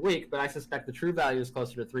 servings per week, but I suspect the true value is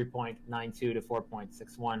closer to 3.92 to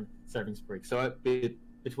 4.61 servings per week. So it'd be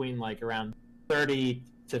between like around 30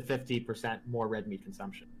 to 50% more red meat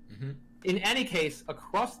consumption. Mm-hmm. In any case,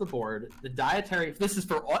 across the board, the dietary, this is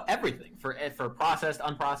for everything, for processed,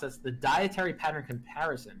 unprocessed, the dietary pattern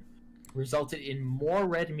comparison resulted in more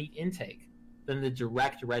red meat intake than the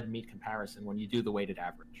direct red meat comparison when you do the weighted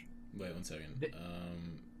average. Wait 1 second.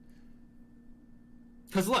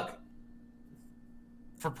 Because look,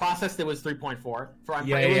 for processed it was 3.4. For unprocessed,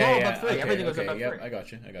 it was all above 3. Okay, Everything was above 3. I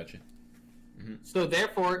got you. Mm-hmm. So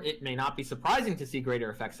therefore, it may not be surprising to see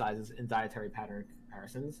greater effect sizes in dietary pattern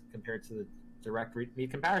comparisons compared to the direct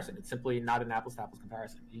meat comparison. It's simply not an apples-to-apples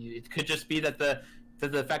comparison. It could just be that the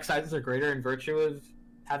effect sizes are greater in virtue of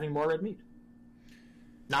having more red meat,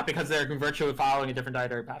 not because they're in virtue of following a different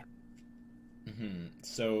dietary pattern. Mm-hmm.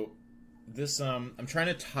 So this, I'm trying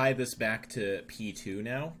to tie this back to P2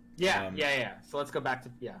 now. Yeah. So let's go back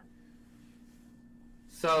to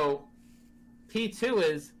So P2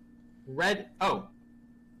 is red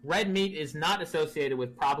meat is not associated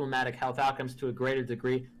with problematic health outcomes to a greater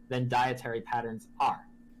degree than dietary patterns are.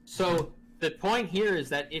 So the point here is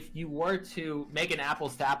that if you were to make an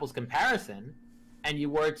apples-to-apples comparison and you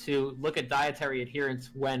were to look at dietary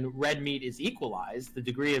adherence when red meat is equalized, the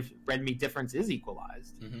degree of red meat difference is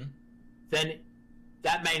equalized, then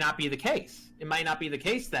that may not be the case. It might not be the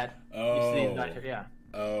case that you see dietary,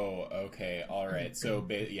 Oh, okay, all right. So,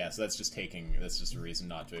 so that's just a reason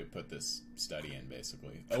not to put this study in,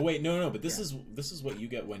 basically. Oh wait, no, but this is what you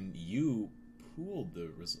get when you pooled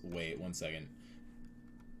the. Wait, 1 second.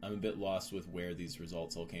 I'm a bit lost with where these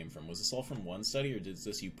results all came from. Was this all from one study, or is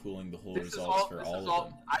this you pooling the whole results for all of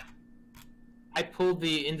them? I pulled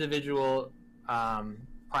the individual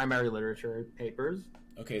primary literature papers.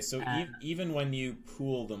 Okay, so even when you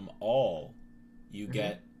pool them all, you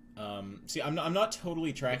get. See, I'm not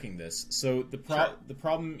totally tracking this. So the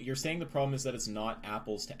problem you're saying the problem is that it's not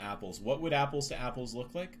apples to apples. What would apples to apples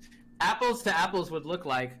look like? Apples to apples would look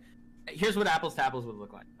like. Here's what apples to apples would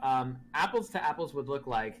look like. Apples to apples would look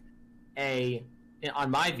like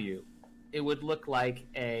on my view, it would look like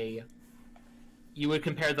you would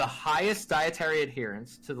compare the highest dietary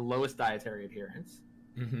adherence to the lowest dietary adherence,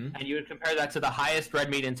 and you would compare that to the highest red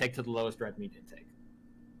meat intake to the lowest red meat intake.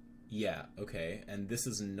 Yeah. Okay. And this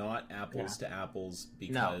is not apples to apples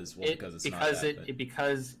because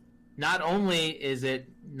because not only is it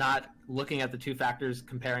not looking at the two factors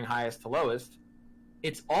comparing highest to lowest,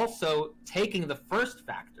 it's also taking the first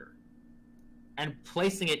factor and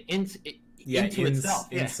placing it into itself.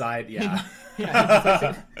 Inside. Yeah.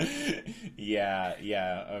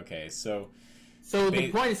 Okay. So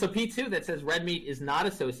the point is, P2 that says red meat is not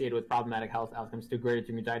associated with problematic health outcomes to a greater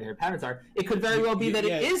degree dietary patterns it could very well be that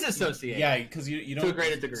it is associated. Yeah, because you don't to a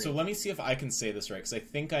greater degree. So let me see if I can say this right, because I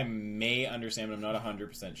think I may understand, but I'm not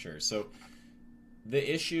 100% sure. So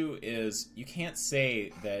the issue is you can't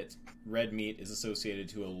say that red meat is associated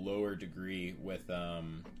to a lower degree with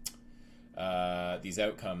these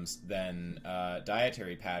outcomes than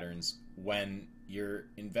dietary patterns when your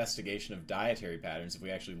investigation of dietary patterns, if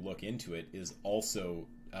we actually look into it, is also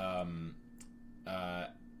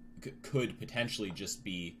could potentially just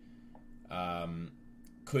be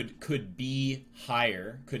could be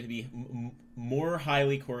higher, could be more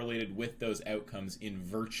highly correlated with those outcomes in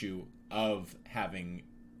virtue of having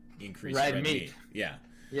increased red meat. Yeah.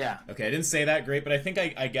 Okay, I didn't say that great, but I think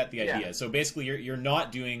I get the idea. Yeah. So basically, you're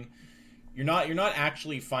not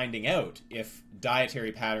actually finding out if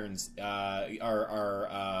dietary patterns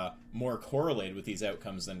are more correlated with these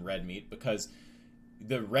outcomes than red meat, because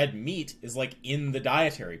the red meat is like in the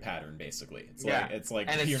dietary pattern, basically. It's like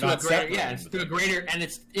and you're not separating. Yeah, it's to a greater, and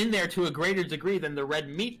it's in there to a greater degree than the red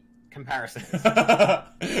meat comparison is.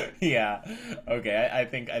 Yeah. Okay. I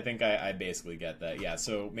think I basically get that. Yeah.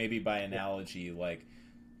 So maybe by analogy, like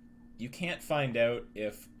you can't find out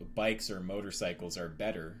if bikes or motorcycles are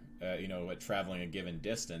better. At traveling a given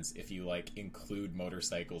distance, if you include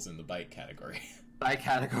motorcycles in the bike category. Bike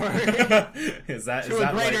category. is that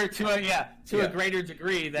a greater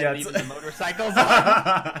degree than even the motorcycles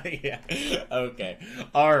are. Yeah. Okay.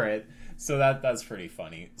 All right. So that's pretty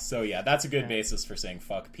funny. So yeah, that's a good basis for saying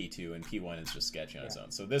fuck P2, and P1 is just sketchy on its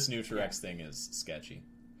own. So this NutriRECS thing is sketchy.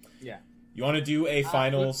 Yeah. You want to do a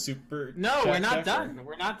final super? No, we're not done.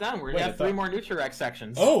 We're not done. We have 3 more NutriRECS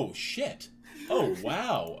sections. Oh shit! Oh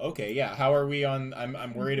wow. Okay, yeah. How are we on?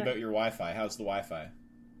 I'm worried about your Wi-Fi. How's the Wi-Fi?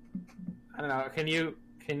 I don't know. Can you?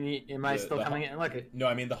 Am I still coming in? Look. No,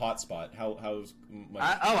 I mean the hotspot. How's?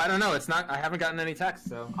 I don't know. It's not. I haven't gotten any text,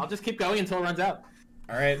 so I'll just keep going until it runs out.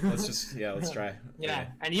 All right, let's try. Yeah, okay.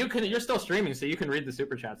 And you're still streaming, so you can read the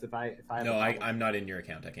super chats if I. No, I'm not in your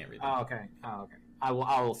account. I can't read them. Oh, okay. I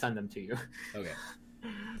will send them to you. Okay.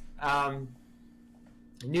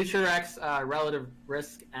 NutriRECS relative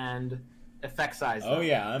risk and effect size. Oh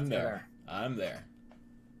yeah, I'm there.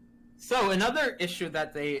 So another issue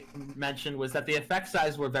that they mentioned was that the effect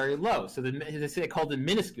size were very low. So they called it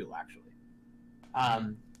minuscule, actually.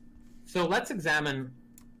 So let's examine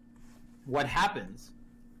what happens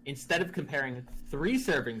instead of comparing 3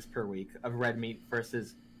 servings per week of red meat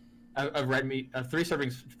versus 3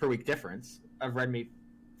 servings per week difference of red meat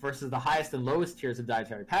versus the highest and lowest tiers of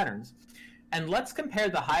dietary patterns. And let's compare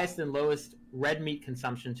the highest and lowest red meat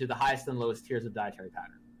consumption to the highest and lowest tiers of dietary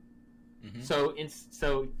pattern. Mm-hmm.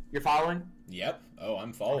 So you're following? Yep. Oh,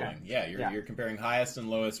 I'm following. Okay. Yeah, you're comparing highest and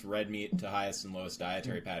lowest red meat to highest and lowest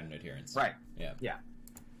dietary pattern adherence. Right. Yeah. Yeah.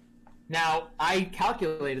 Now I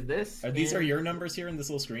calculated this. These are your numbers here in this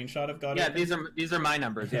little screenshot I've got? Yeah, these are my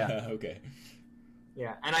numbers. Yeah. Okay.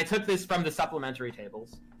 Yeah, and I took this from the supplementary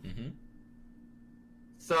tables. Mm-hmm.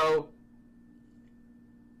 So.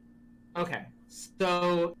 Okay.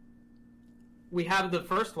 So we have the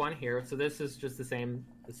first one here. So this is just the same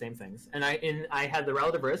things. And I had the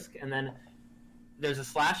relative risk, and then there's a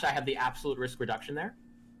slash. I have the absolute risk reduction there.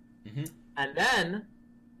 Mm-hmm. And then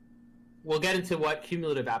we'll get into what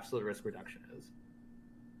cumulative absolute risk reduction is.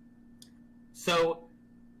 So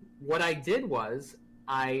what I did was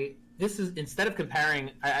instead of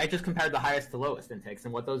comparing, I just compared the highest to lowest intakes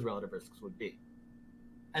and what those relative risks would be.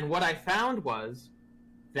 And what I found was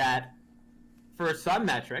that for some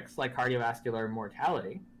metrics like cardiovascular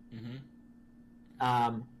mortality,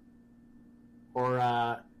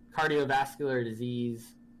 or cardiovascular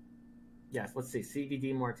disease, yes, let's see,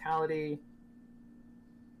 CVD mortality.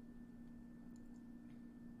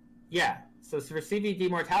 Yeah, so for CVD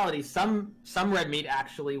mortality, some red meat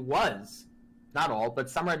actually was, not all, but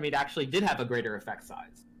some red meat actually did have a greater effect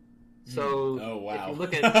size. So oh, wow.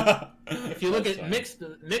 if you look at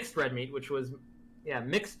mixed red meat, which was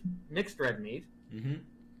mixed red meat,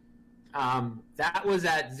 that was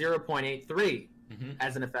at 0.83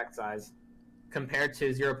 as an effect size compared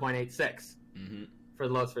to 0.86 for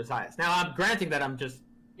the lowest versus highest. Now I'm granting that I'm just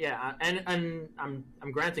and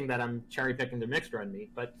I'm granting that I'm cherry picking the mixed red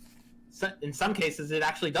meat, but in some cases it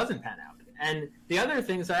actually doesn't pan out. And the other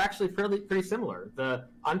things are actually pretty similar. The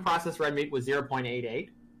unprocessed red meat was 0.88.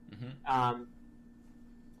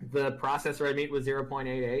 The processed red meat was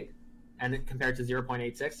 0.88, and compared to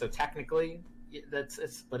 0.86. So technically,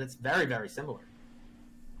 but it's very, very similar.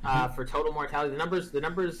 For total mortality, the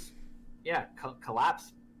numbers,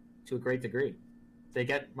 collapse to a great degree. They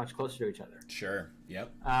get much closer to each other. Sure.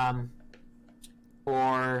 Yep.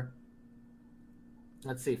 Or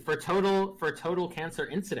let's see, for total cancer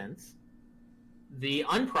incidence, the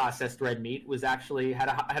unprocessed red meat was actually had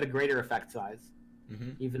a greater effect size,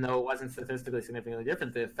 even though it wasn't statistically significantly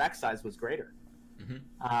different. The effect size was greater.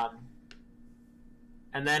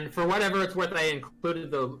 And then, for whatever it's worth, I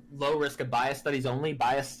included the low risk of bias studies only,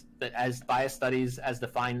 bias studies as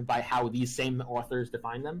defined by how these same authors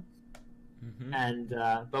define them. And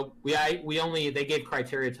but they gave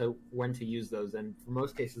criteria to when to use those, and for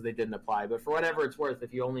most cases they didn't apply. But for whatever it's worth,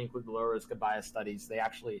 if you only include the low risk of bias studies, they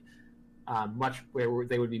actually where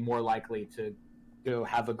they would be more likely to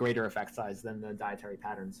have a greater effect size than the dietary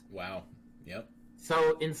patterns. Wow. Yep.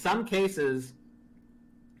 So in some cases,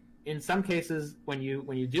 when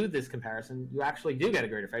you do this comparison, you actually do get a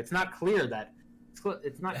greater effect. It's not clear that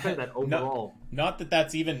overall. Not that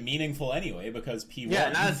that's even meaningful anyway, because P1. Yeah,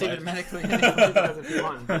 not that's even medically meaningful because of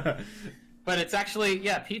P1. But it's actually,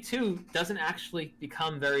 P2 doesn't actually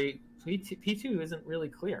become very. P2 isn't really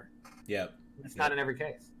clear. Yeah. It's not in every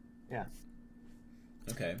case. Yeah.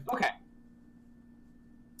 Okay.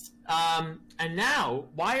 And now,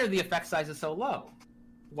 why are the effect sizes so low?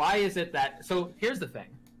 Why is it that? So here's the thing.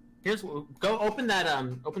 Go open that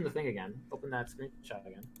open the thing again. Open that screenshot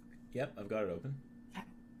again. Yep, I've got it open.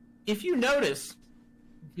 If you notice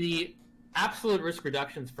the absolute risk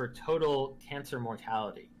reductions for total cancer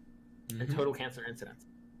mortality and total cancer incidence,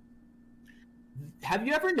 have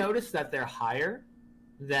you ever noticed that they're higher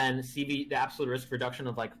than the absolute risk reduction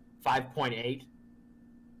of like 5.8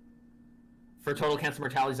 for total cancer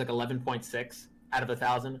mortality is like 11.6 out of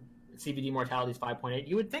 1,000. CVD mortality is 5.8.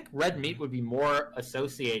 You would think red meat would be more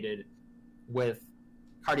associated with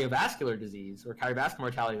cardiovascular disease or cardiovascular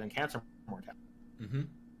mortality than cancer mortality. Mm-hmm.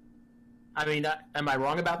 I mean, am I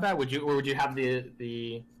wrong about that? Would you have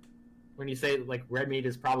the when you say like red meat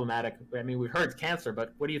is problematic? I mean, we've heard it's cancer,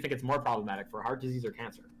 but what do you think it's more problematic for, heart disease or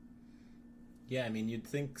cancer? Yeah, I mean, you'd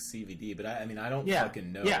think CVD, but I mean, I don't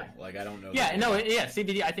fucking know. Yeah. Like, I don't know. Yeah, no, yeah,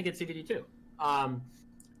 CVD. I think it's CVD too. And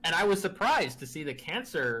I was surprised to see the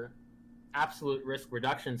cancer absolute risk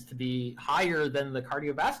reductions to be higher than the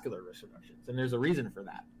cardiovascular risk reductions, and there's a reason for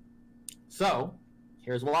that. So,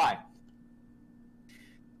 here's why.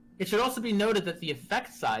 It should also be noted that the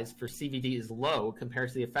effect size for CVD is low compared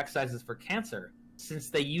to the effect sizes for cancer, since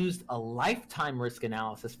they used a lifetime risk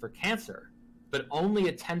analysis for cancer, but only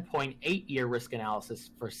a 10.8-year risk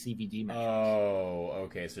analysis for CVD measures. Oh,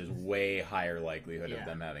 okay. So there's way higher likelihood of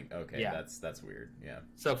them having. Okay, that's weird. Yeah.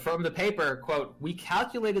 So from the paper, quote, we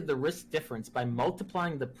calculated the risk difference by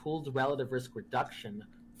multiplying the pooled relative risk reduction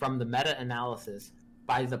from the meta-analysis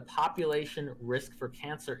by the population risk for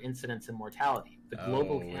cancer incidence and mortality. The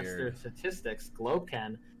Global Cancer Statistics,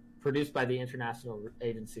 GlobeCan, produced by the International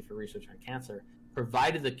Agency for Research on Cancer,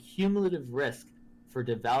 provided the cumulative risk for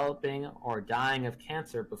developing or dying of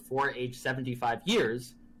cancer before age 75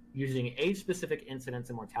 years using age-specific incidence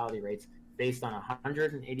and mortality rates based on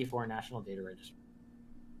 184 national data registries.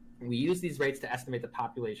 We use these rates to estimate the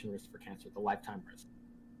population risk for cancer, the lifetime risk.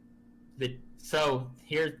 So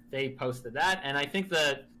here they posted that, and I think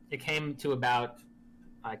that it came to about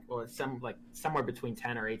somewhere between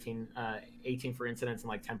 10 or 18 for incidence and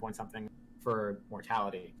like 10 point something for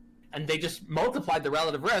mortality. And they just multiplied the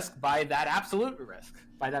relative risk by that absolute risk,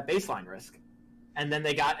 by that baseline risk, and then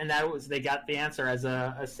they got the answer as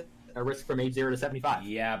a risk from age 0 to 75.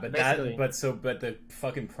 Yeah, but but the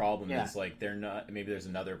fucking problem is like they're not. Maybe there's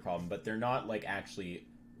another problem, but they're not like actually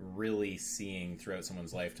really seeing throughout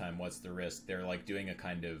someone's lifetime what's the risk. They're like doing a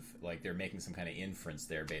kind of like they're making some kind of inference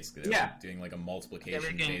there. Basically, they're like doing like a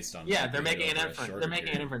multiplication based on they're making an inference. They're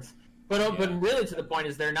making an inference. But really, to the point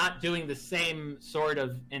is they're not doing the same sort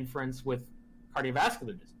of inference with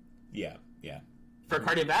cardiovascular disease. Yeah, yeah. For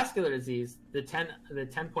cardiovascular disease, the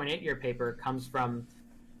 10.8-year paper comes from.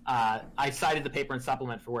 I cited the paper and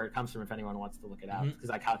supplement for where it comes from if anyone wants to look it out, because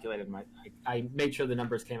I calculated I made sure the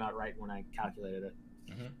numbers came out right when I calculated it.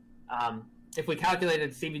 If we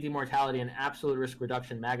calculated CVD mortality and absolute risk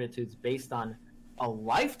reduction magnitudes based on a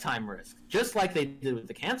lifetime risk, just like they did with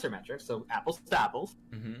the cancer metric, so apples to apples,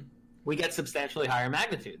 we get substantially higher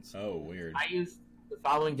magnitudes. Oh, weird. I use the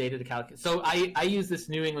following data to calculate. So I use this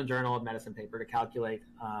New England Journal of Medicine paper to calculate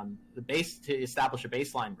to establish a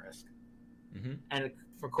baseline risk. And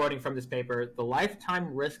according from this paper, the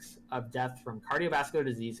lifetime risks of death from cardiovascular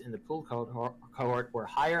disease in the pooled cohort were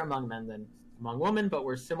higher among men than among women, but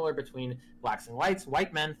were similar between blacks and whites.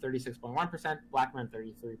 White men, 36.1%, black men,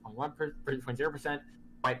 33.0%,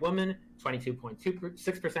 white women,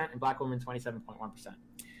 22.6%, and black women, 27.1%.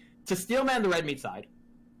 To steelman the red meat side,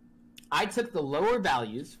 I took the lower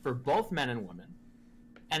values for both men and women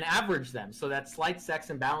and averaged them so that slight sex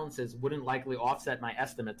imbalances wouldn't likely offset my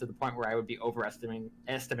estimate to the point where I would be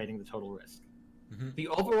estimating the total risk. The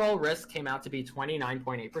overall risk came out to be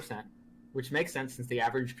 29.8%, which makes sense since the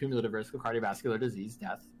average cumulative risk of cardiovascular disease,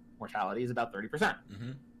 death, mortality is about 30%.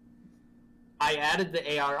 I added the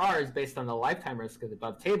ARRs based on the lifetime risk of the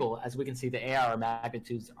above table. As we can see, the ARR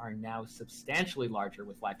magnitudes are now substantially larger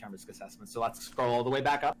with lifetime risk assessments. So let's scroll all the way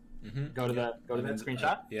back up. Go to that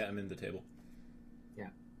screenshot. Yeah, I'm in the table.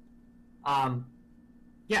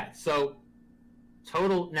 So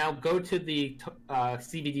total. Now go to the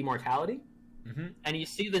CVD mortality, and you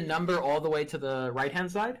see the number all the way to the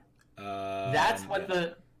right-hand side. That's what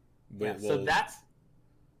the.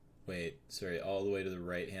 Wait, sorry, all the way to the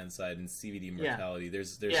right-hand side in CVD mortality.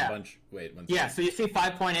 There's a bunch. Wait, one second. Yeah, so you see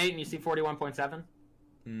 5.8 and you see 41.7.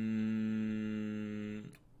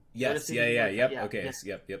 Yes. Yep. Okay. Yes.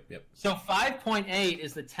 Yep. So 5.8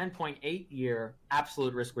 is the 10.8-year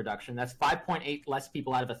absolute risk reduction. That's 5.8 less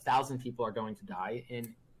people out of 1,000 people are going to die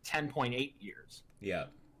in 10.8 years. Yeah.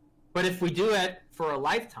 But if we do it for a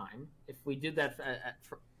lifetime, if we do that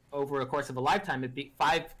over a course of a lifetime,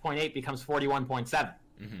 5.8 becomes 41.7.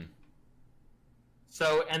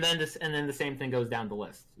 So and then the same thing goes down the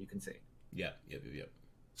list. You can see. Yep.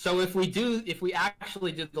 So if we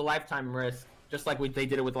actually do the lifetime risk, just like they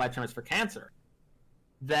did it with the lifetime risk for cancer,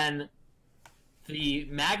 then the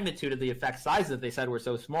magnitude of the effect size that they said were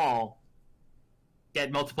so small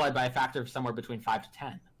get multiplied by a factor of somewhere between 5 to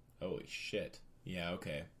 10. Holy shit! Yeah.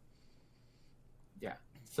 Okay. Yeah.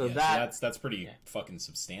 So that's pretty fucking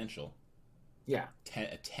substantial. Yeah.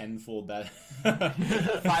 A tenfold that.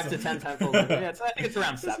 5 to 10 tenfold. Yeah, I think it's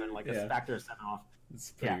around 7, like a factor of 7 off.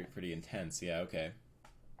 It's pretty intense. Yeah. Okay.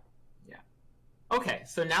 Yeah. Okay.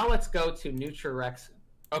 So now let's go to NutriRECS.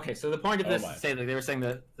 Okay. So the point of this is to say that they were saying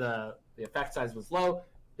that the effect size was low.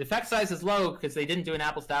 The effect size is low because they didn't do an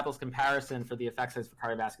apples-to-apples comparison for the effect size for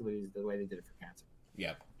cardiovascular disease the way they did it for cancer.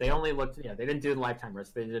 Yep. They only looked, they didn't do the lifetime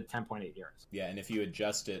risk. They did 10.8 years. Yeah, and if you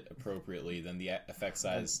adjust it appropriately, then the effect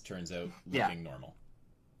size turns out looking normal.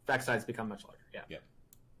 Effect size become much larger, yeah. Yep.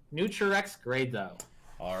 NutriRECS grade, though.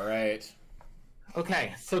 All right.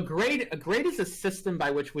 Okay, so a grade is a system by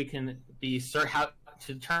which we can to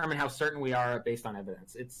determine how certain we are based on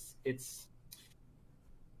evidence.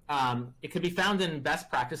 It could be found in best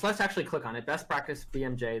practice. Let's actually click on it. Best practice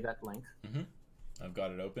BMJ, that link. Mm-hmm. I've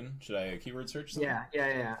got it open. Should I keyword search something?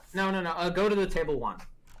 Yeah. No. Go to the table 1.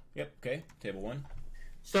 Yep. Okay. Table 1.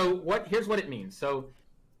 So here's what it means. So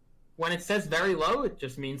when it says very low, it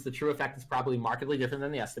just means the true effect is probably markedly different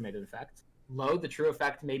than the estimated effect. Low, the true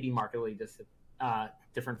effect may be markedly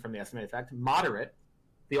different from the estimated effect. Moderate,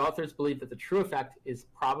 the authors believe that the true effect is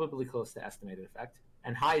probably close to estimated effect.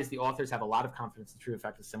 And high is the authors have a lot of confidence the true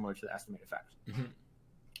effect is similar to the estimated effect. Mm-hmm.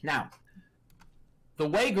 Now, the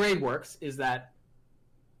way grade works is that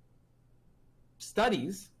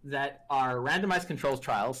studies that are randomized controls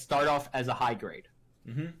trials start off as a high grade.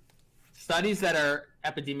 Mm-hmm. Studies that are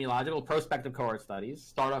epidemiological prospective cohort studies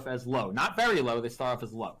start off as low. Not very low, they start off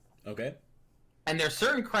as low. Okay. And there are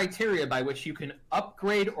certain criteria by which you can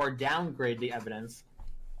upgrade or downgrade the evidence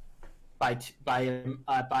by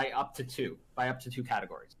up to 2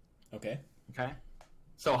 categories. Okay.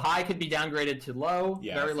 So high could be downgraded to low,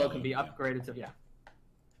 very low can be upgraded to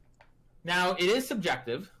Now, it is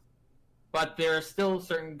subjective, but there are still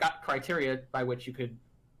certain criteria by which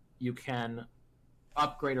you can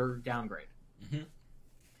upgrade or downgrade. Mm-hmm.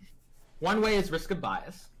 One way is risk of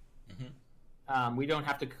bias. Mm-hmm. We don't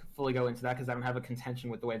have to fully go into that because I don't have a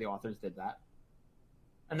contention with the way the authors did that.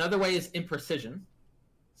 Another way is imprecision.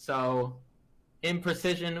 So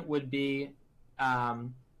imprecision would be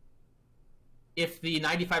if the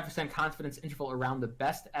 95% confidence interval around the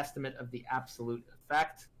best estimate of the absolute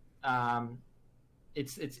effect,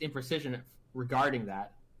 it's imprecision regarding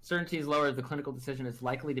that. Certainty is lower. The clinical decision is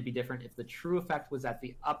likely to be different if the true effect was at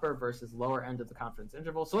the upper versus lower end of the confidence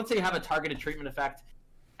interval. So let's say you have a targeted treatment effect,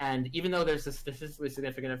 and even though there's a statistically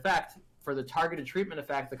significant effect, for the targeted treatment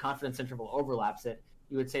effect, the confidence interval overlaps it.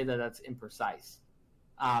 You would say that that's imprecise.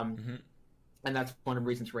 Mm-hmm. And that's one of the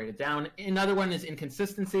reasons to rate it down. Another one is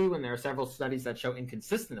inconsistency, when there are several studies that show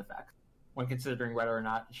inconsistent effects when considering whether or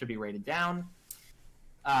not it should be rated down.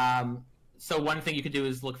 So one thing you could do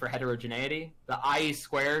is look for heterogeneity. The IE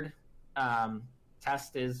squared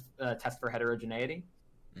test is a test for heterogeneity.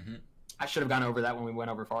 Mm-hmm. I should have gone over that when we went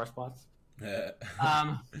over forest plots. The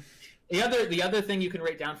other thing you can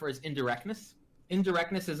rate down for is indirectness.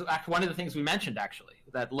 Indirectness is one of the things we mentioned, actually,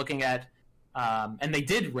 that looking at, and they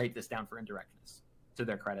did rate this down for indirectness, to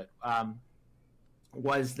their credit,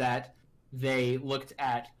 was that they looked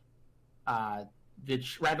at the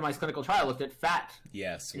randomized clinical trial looked at fat.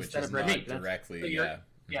 Yes, which is not directly,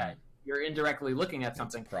 yeah, you're indirectly looking at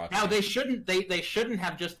something. Now they shouldn't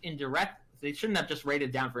have just they shouldn't have just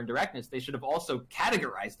rated down for indirectness. They should have also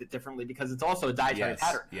categorized it differently because it's also a dietary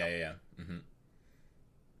pattern. Yeah. Mm-hmm.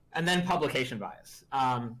 And then publication bias.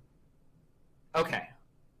 Okay,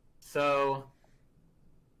 so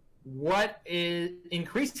what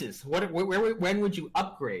increases? When would you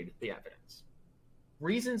upgrade the evidence?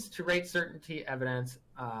 Reasons to rate certainty evidence.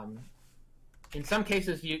 In some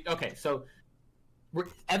cases, so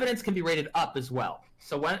evidence can be rated up as well.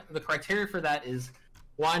 So the criteria for that is,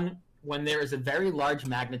 one, when there is a very large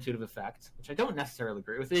magnitude of effect, which I don't necessarily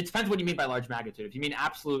agree with. It depends what you mean by large magnitude. If you mean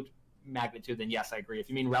absolute magnitude, then yes, I agree. If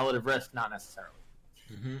you mean relative risk, not necessarily.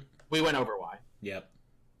 Mm-hmm. We went over why. Yep.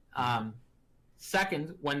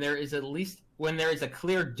 Second, when there is a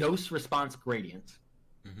clear dose response gradient.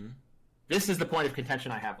 Mm-hmm. This is the point of contention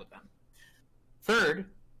I have with them. Third,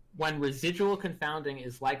 when residual confounding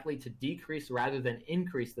is likely to decrease rather than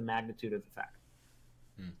increase the magnitude of effect.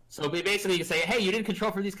 So basically you say, hey, you didn't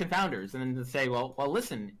control for these confounders. And then say, well,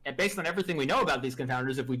 listen, based on everything we know about these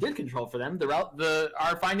confounders, if we did control for them,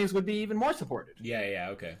 our findings would be even more supported. Yeah,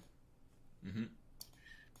 okay. Mm-hmm.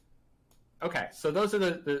 Okay, so those are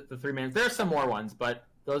the three main. There are some more ones, but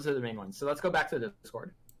those are the main ones. So let's go back to the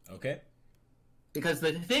Discord. Okay. Because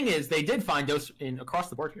the thing is, they did find across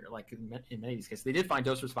the board here, like in many of these cases, they did find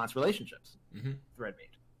dose-response relationships with red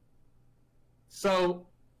meat. So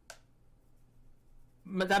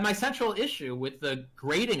my central issue with the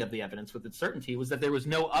grading of the evidence with its certainty was that there was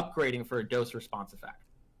no upgrading for a dose-response effect.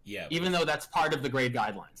 Yeah. Even though that's part of the grade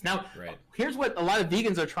guidelines. Now, here's what a lot of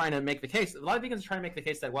vegans are trying to make the case. A lot of vegans are trying to make the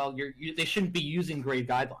case that, well, they shouldn't be using grade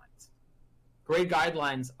guidelines. Grade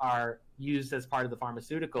guidelines are used as part of the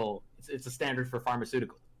pharmaceutical. It's a standard for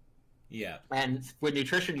pharmaceutical. Yeah. And with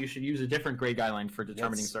nutrition, you should use a different grade guideline for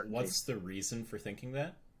determining certain What's the reason for thinking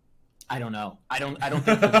that? I don't know. I don't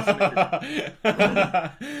think that's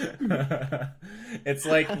It's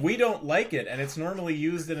like, we don't like it, and it's normally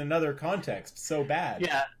used in another context. So bad.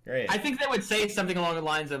 Yeah. Great. I think they would say something along the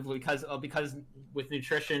lines of because with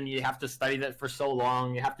nutrition, you have to study that for so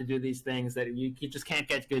long, you have to do these things that you just can't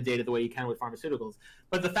get good data the way you can with pharmaceuticals.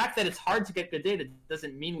 But the fact that it's hard to get good data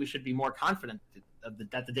doesn't mean we should be more confident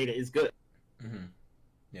that the data is good. Mm-hmm.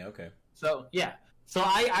 Yeah, okay. So, yeah. So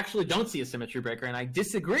I actually don't see a symmetry breaker, and I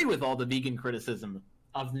disagree with all the vegan criticism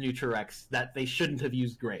of NutriRECS that they shouldn't have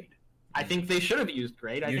used grade. I think they should have used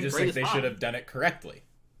grade. You just think they should have done it correctly.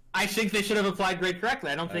 I think they should have applied grade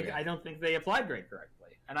correctly. I don't think they applied grade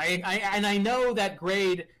correctly. And I know that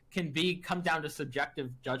grade can come down to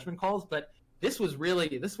subjective judgment calls, but this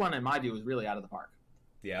one in my view was really out of the park.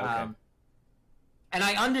 Yeah. Okay. And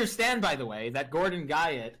I understand, by the way, that Gordon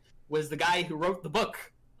Guyatt was the guy who wrote the book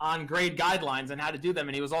on grade guidelines and how to do them,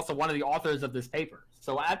 and he was also one of the authors of this paper.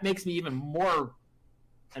 So that makes me even more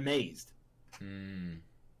amazed.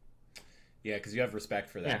 Yeah, because you have respect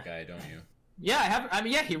for that guy, don't you? Yeah, I have. I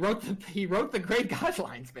mean, yeah, he wrote the grade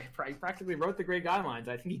guidelines. He practically wrote the grade guidelines.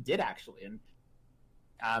 I think he did actually, and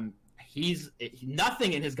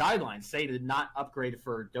nothing in his guidelines say to not upgrade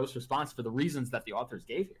for dose response for the reasons that the authors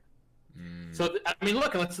gave here. So I mean,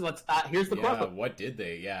 look, let's here's the quote. What did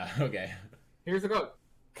they? Yeah, okay. Here's the quote.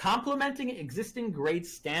 Complementing existing grade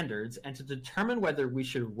standards and to determine whether we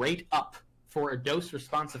should rate up for a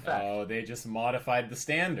dose-response effect. Oh, they just modified the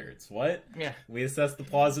standards. What? Yeah. We assess the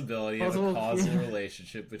plausibility of a causal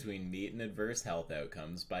relationship between meat and adverse health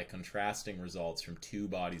outcomes by contrasting results from two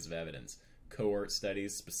bodies of evidence. Cohort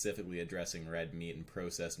studies specifically addressing red meat and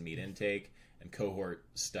processed meat intake, and cohort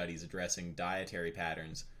studies addressing dietary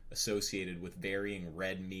patterns associated with varying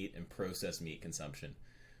red meat and processed meat consumption.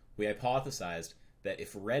 We hypothesized that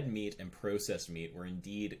if red meat and processed meat were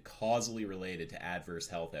indeed causally related to adverse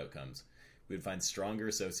health outcomes, we would find stronger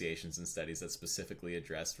associations in studies that specifically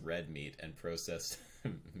addressed red meat and processed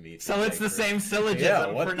meat. So it's the same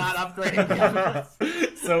syllogism for not upgrading the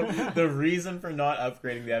evidence. So the reason for not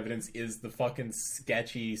upgrading the evidence is the fucking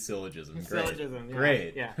sketchy syllogism. Great. Syllogism, yeah.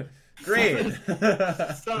 Great. Yeah. Great.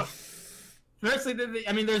 So, firstly,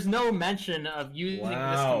 there's no mention of using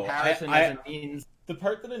this comparison as a means. The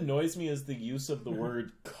part that annoys me is the use of the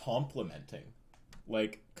word complementing.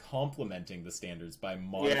 Like, complementing the standards by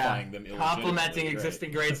modifying them illegitimately. Complementing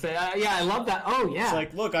existing grades. Yeah, I love that. Oh, yeah. It's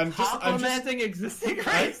like, look, I'm just... Complementing existing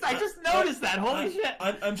grades. I just noticed that. Holy shit.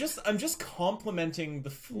 I'm just complimenting the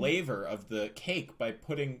flavor of the cake by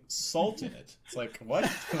putting salt in it. It's like, what?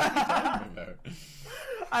 What are you talking about?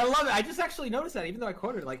 I love it. I just actually noticed that, even though I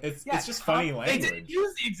quoted it. Like, it's just funny language. They didn't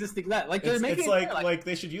use the existing that. Like, they're making like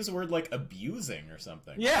they should use a word like abusing or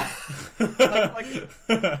something. Yeah.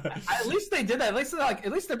 At least they did that.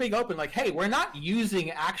 At least they're being open. Like, hey, we're not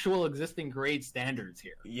using actual existing grade standards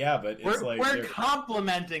here. Yeah, but we're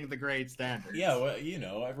complementing the grade standards. Yeah,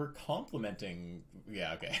 well, we're complementing.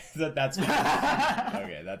 Yeah, okay, that's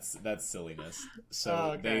okay. That's silliness.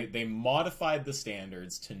 So they modified the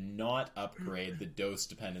standards to not upgrade the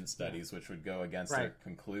dose-dependent studies, which would go against their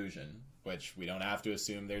conclusion. Which we don't have to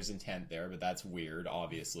assume there's intent there, but that's weird,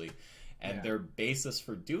 obviously. And their basis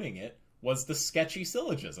for doing it was the sketchy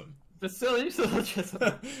syllogism. The silly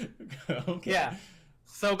syllogism. Okay. Yeah.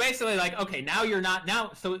 So basically, like, okay, now you're not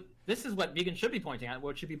now. So this is what vegans should be pointing out.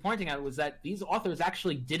 What should be pointing out was that these authors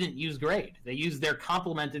actually didn't use grade. They used their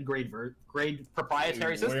complemented grade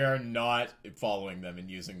proprietary system. We are not following them in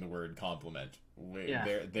using the word complement.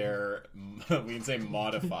 They're we can say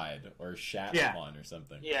modified or shat upon or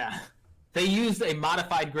something. Yeah. They used a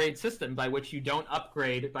modified grade system by which you don't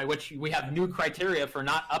upgrade, by which we have new criteria for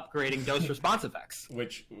not upgrading dose response effects.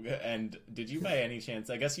 And did you by any chance,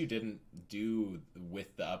 I guess you didn't do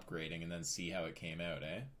with the upgrading and then see how it came out,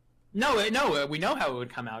 eh? No, we know how it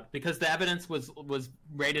would come out because the evidence was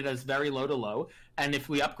rated as very low to low, and if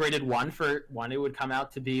we upgraded one for one, it would come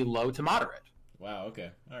out to be low to moderate. Wow,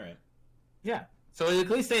 okay, all right. Yeah. So at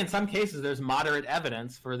least say in some cases there's moderate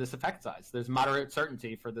evidence for this effect size. There's moderate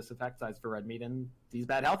certainty for this effect size for red meat and these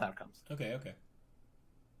bad health outcomes. Okay.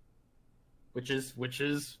 Which is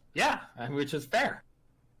fair.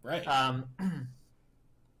 Right.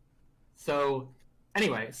 So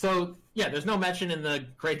anyway, there's no mention in the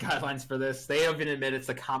grade guidelines for this. They even admit it's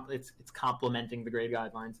complementing the grade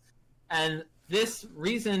guidelines. And this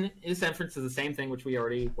inference is the same thing which we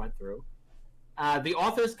already went through. The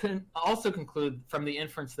authors can also conclude from the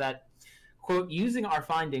inference that, quote, using our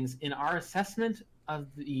findings in our assessment of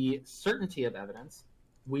the certainty of evidence,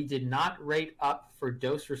 we did not rate up for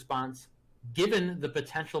dose response given the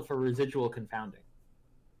potential for residual confounding.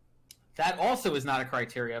 That also is not a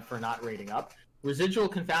criteria for not rating up. Residual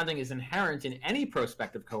confounding is inherent in any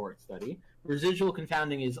prospective cohort study. Residual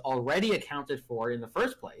confounding is already accounted for in the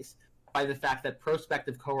first place by the fact that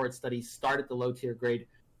prospective cohort studies start at the low-tier grade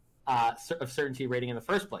of certainty rating in the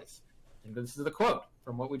first place. And this is the quote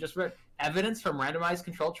from what we just read. Evidence from randomized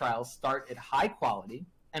controlled trials start at high quality,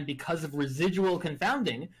 and because of residual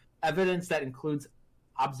confounding, evidence that includes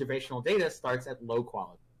observational data starts at low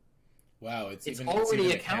quality. Wow, it's even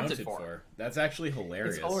accounted for. That's actually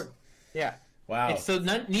hilarious. Yeah. Wow. So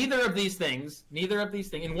neither of these things.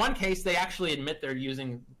 In one case, they actually admit they're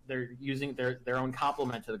using their own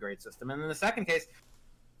complement to the grade system, and in the second case,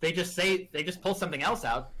 they just pull something else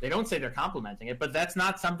out. They don't say they're complementing it, but that's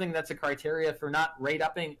not something that's a criteria for not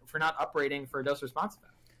uprating for a dose response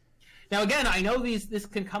effect. Now, again, I know this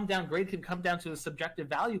can come down. Grade can come down to a subjective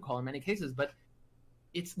value call in many cases, but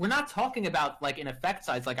we're not talking about like an effect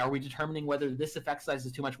size. Like, are we determining whether this effect size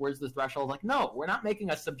is too much? Where's the threshold? Like, no, we're not making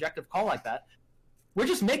a subjective call like that. We're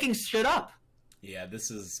just making shit up. Yeah,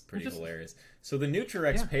 this is pretty hilarious. So the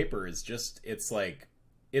NutriRECS paper is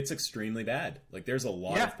it's extremely bad. Like, there's a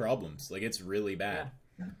lot of problems. Like, it's really bad.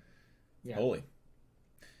 Yeah. Holy.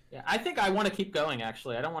 Yeah, I think I want to keep going.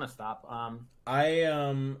 Actually, I don't want to stop.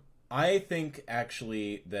 I think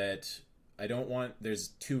actually that I don't want. There's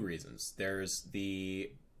two reasons. There's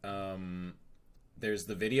the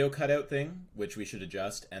video cutout thing, which we should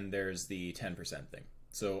adjust, and there's the 10% thing.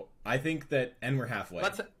 So I think that, and we're halfway.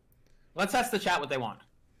 Let's ask the chat what they want.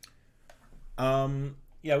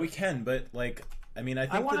 Yeah, we can, but like, I mean,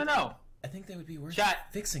 I want to know. I think they would be worth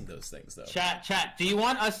fixing those things, though. Chat. Do you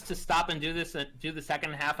want us to stop and do this? Do the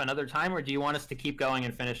second half another time, or do you want us to keep going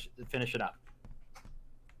and finish it up?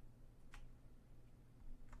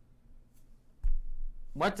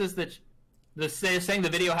 What does they're saying the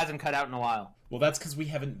video hasn't cut out in a while? Well, that's because we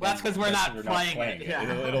haven't. That's because we're not playing it. Yeah.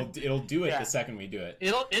 It'll do it the second we do it.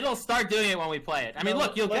 It'll start doing it when we play it. I mean,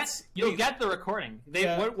 look, you'll get the recording.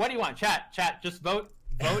 What do you want? Chat. Just vote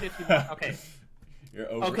if you want. Okay.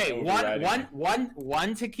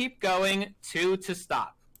 One to keep going, 2 to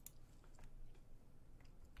stop.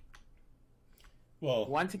 Well,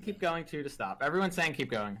 1 to keep going, 2 to stop. Everyone's saying keep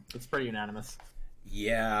going. It's pretty unanimous.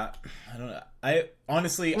 Yeah, I don't know. I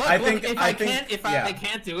honestly, if I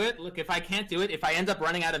can't do it, if I end up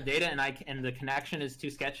running out of data and the connection is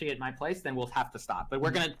too sketchy at my place, then we'll have to stop. But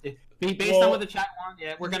we're gonna be based on what the chat wants.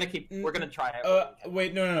 Yeah, we're gonna try it.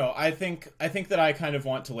 Wait, no. I think that I kind of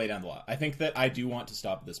want to lay down the law. I think that I do want to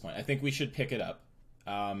stop at this point. I think we should pick it up,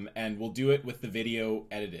 and we'll do it with the video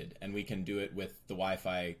edited, and we can do it with the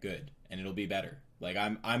Wi-Fi good, and it'll be better. Like,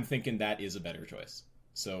 I'm thinking that is a better choice.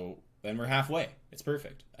 So. Then we're halfway. It's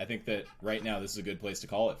perfect. I think that right now this is a good place to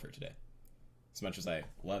call it for today. As much as I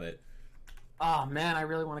love it. Oh man, I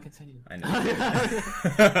really want to continue. I know.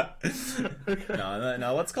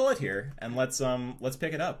 No, let's call it here and let's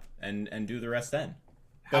pick it up and do the rest then.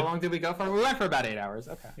 How long did we go for? We went for about 8 hours.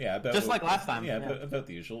 Okay. Yeah, just like last time. Yeah, about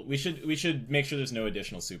the usual. We should make sure there's no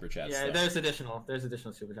additional super chats. Yeah, there's additional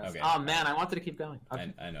super chats. Okay. Oh man, I wanted to keep going.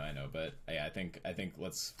 Okay. I know, but yeah, I think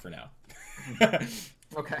let's for now.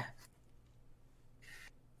 Okay.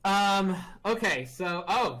 Okay,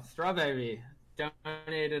 so Strawberry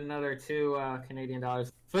donated another 2 Canadian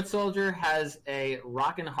dollars. Foot Soldier has a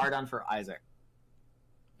rockin' hard-on for Isaac.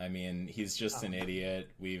 I mean, he's just an idiot.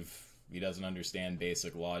 He doesn't understand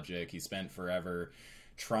basic logic. He spent forever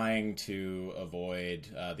trying to avoid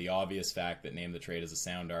the obvious fact that name the trade is a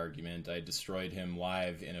sound argument. I destroyed him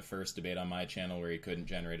live in a first debate on my channel where he couldn't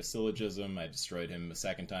generate a syllogism. I destroyed him a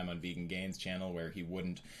second time on Vegan Gains channel where he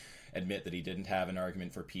wouldn't admit that he didn't have an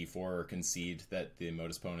argument for P4 or concede that the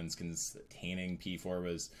modus ponens containing P4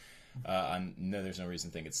 was there's no reason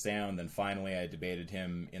to think it's sound. Then finally I debated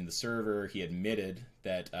him in the server. He admitted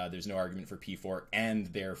that there's no argument for P4 and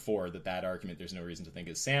therefore that argument there's no reason to think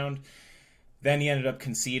is sound. Then he ended up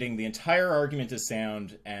conceding the entire argument is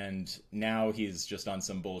sound, and now he's just on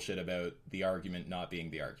some bullshit about the argument not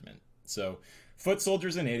being the argument. So Foot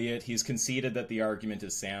Soldier's an idiot. He's conceded that the argument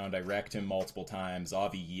is sound. I wrecked him multiple times.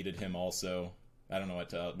 Avi yeeted him also. I don't know what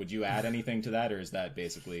to... Would you add anything to that, or is that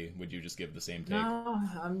basically... Would you just give the same take? No,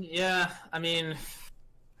 yeah. I mean...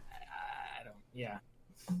 I don't... Yeah.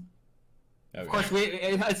 Okay. Of course,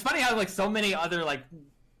 it's funny how, like, so many other, like,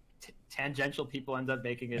 tangential people end up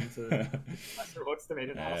making it into lesser votes to make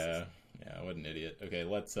analysis. Yeah, what an idiot. Okay,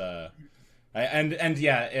 let's And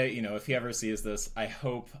yeah, you know, if he ever sees this, I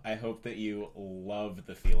hope that you love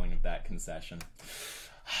the feeling of that concession.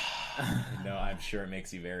 No, I'm sure it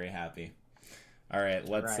makes you very happy. All right,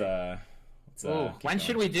 let's when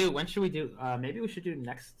should we do? Maybe we should do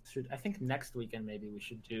next. I think next weekend. Maybe we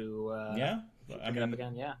should do. Yeah, I mean, up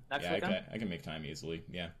again. Yeah, next weekend. I can make time easily.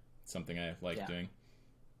 Yeah, something I like doing.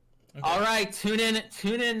 Okay. All right, tune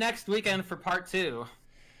in next weekend for part 2.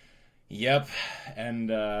 Yep, and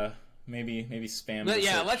maybe spam. But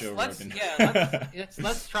yeah, let's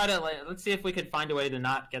try to let's see if we could find a way to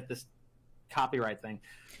not get this copyright thing.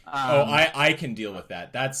 I can deal with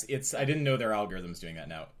that. I didn't know their algorithm's doing that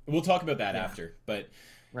now. We'll talk about that after. But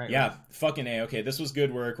fucking A. Okay, this was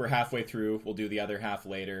good work. We're halfway through. We'll do the other half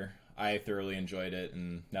later. I thoroughly enjoyed it,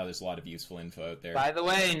 and now there's a lot of useful info out there. By the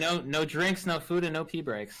way, no drinks, no food, and no pee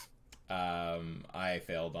breaks. I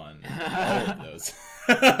failed on all of those.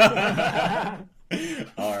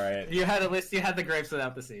 All right. You had the grapes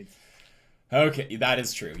without the seeds. Okay, that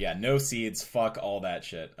is true. Yeah, no seeds. Fuck all that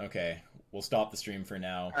shit. Okay, we'll stop the stream for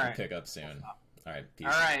now. We'll pick up soon. All right, peace.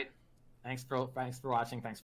 All right. Thanks for watching. Thanks.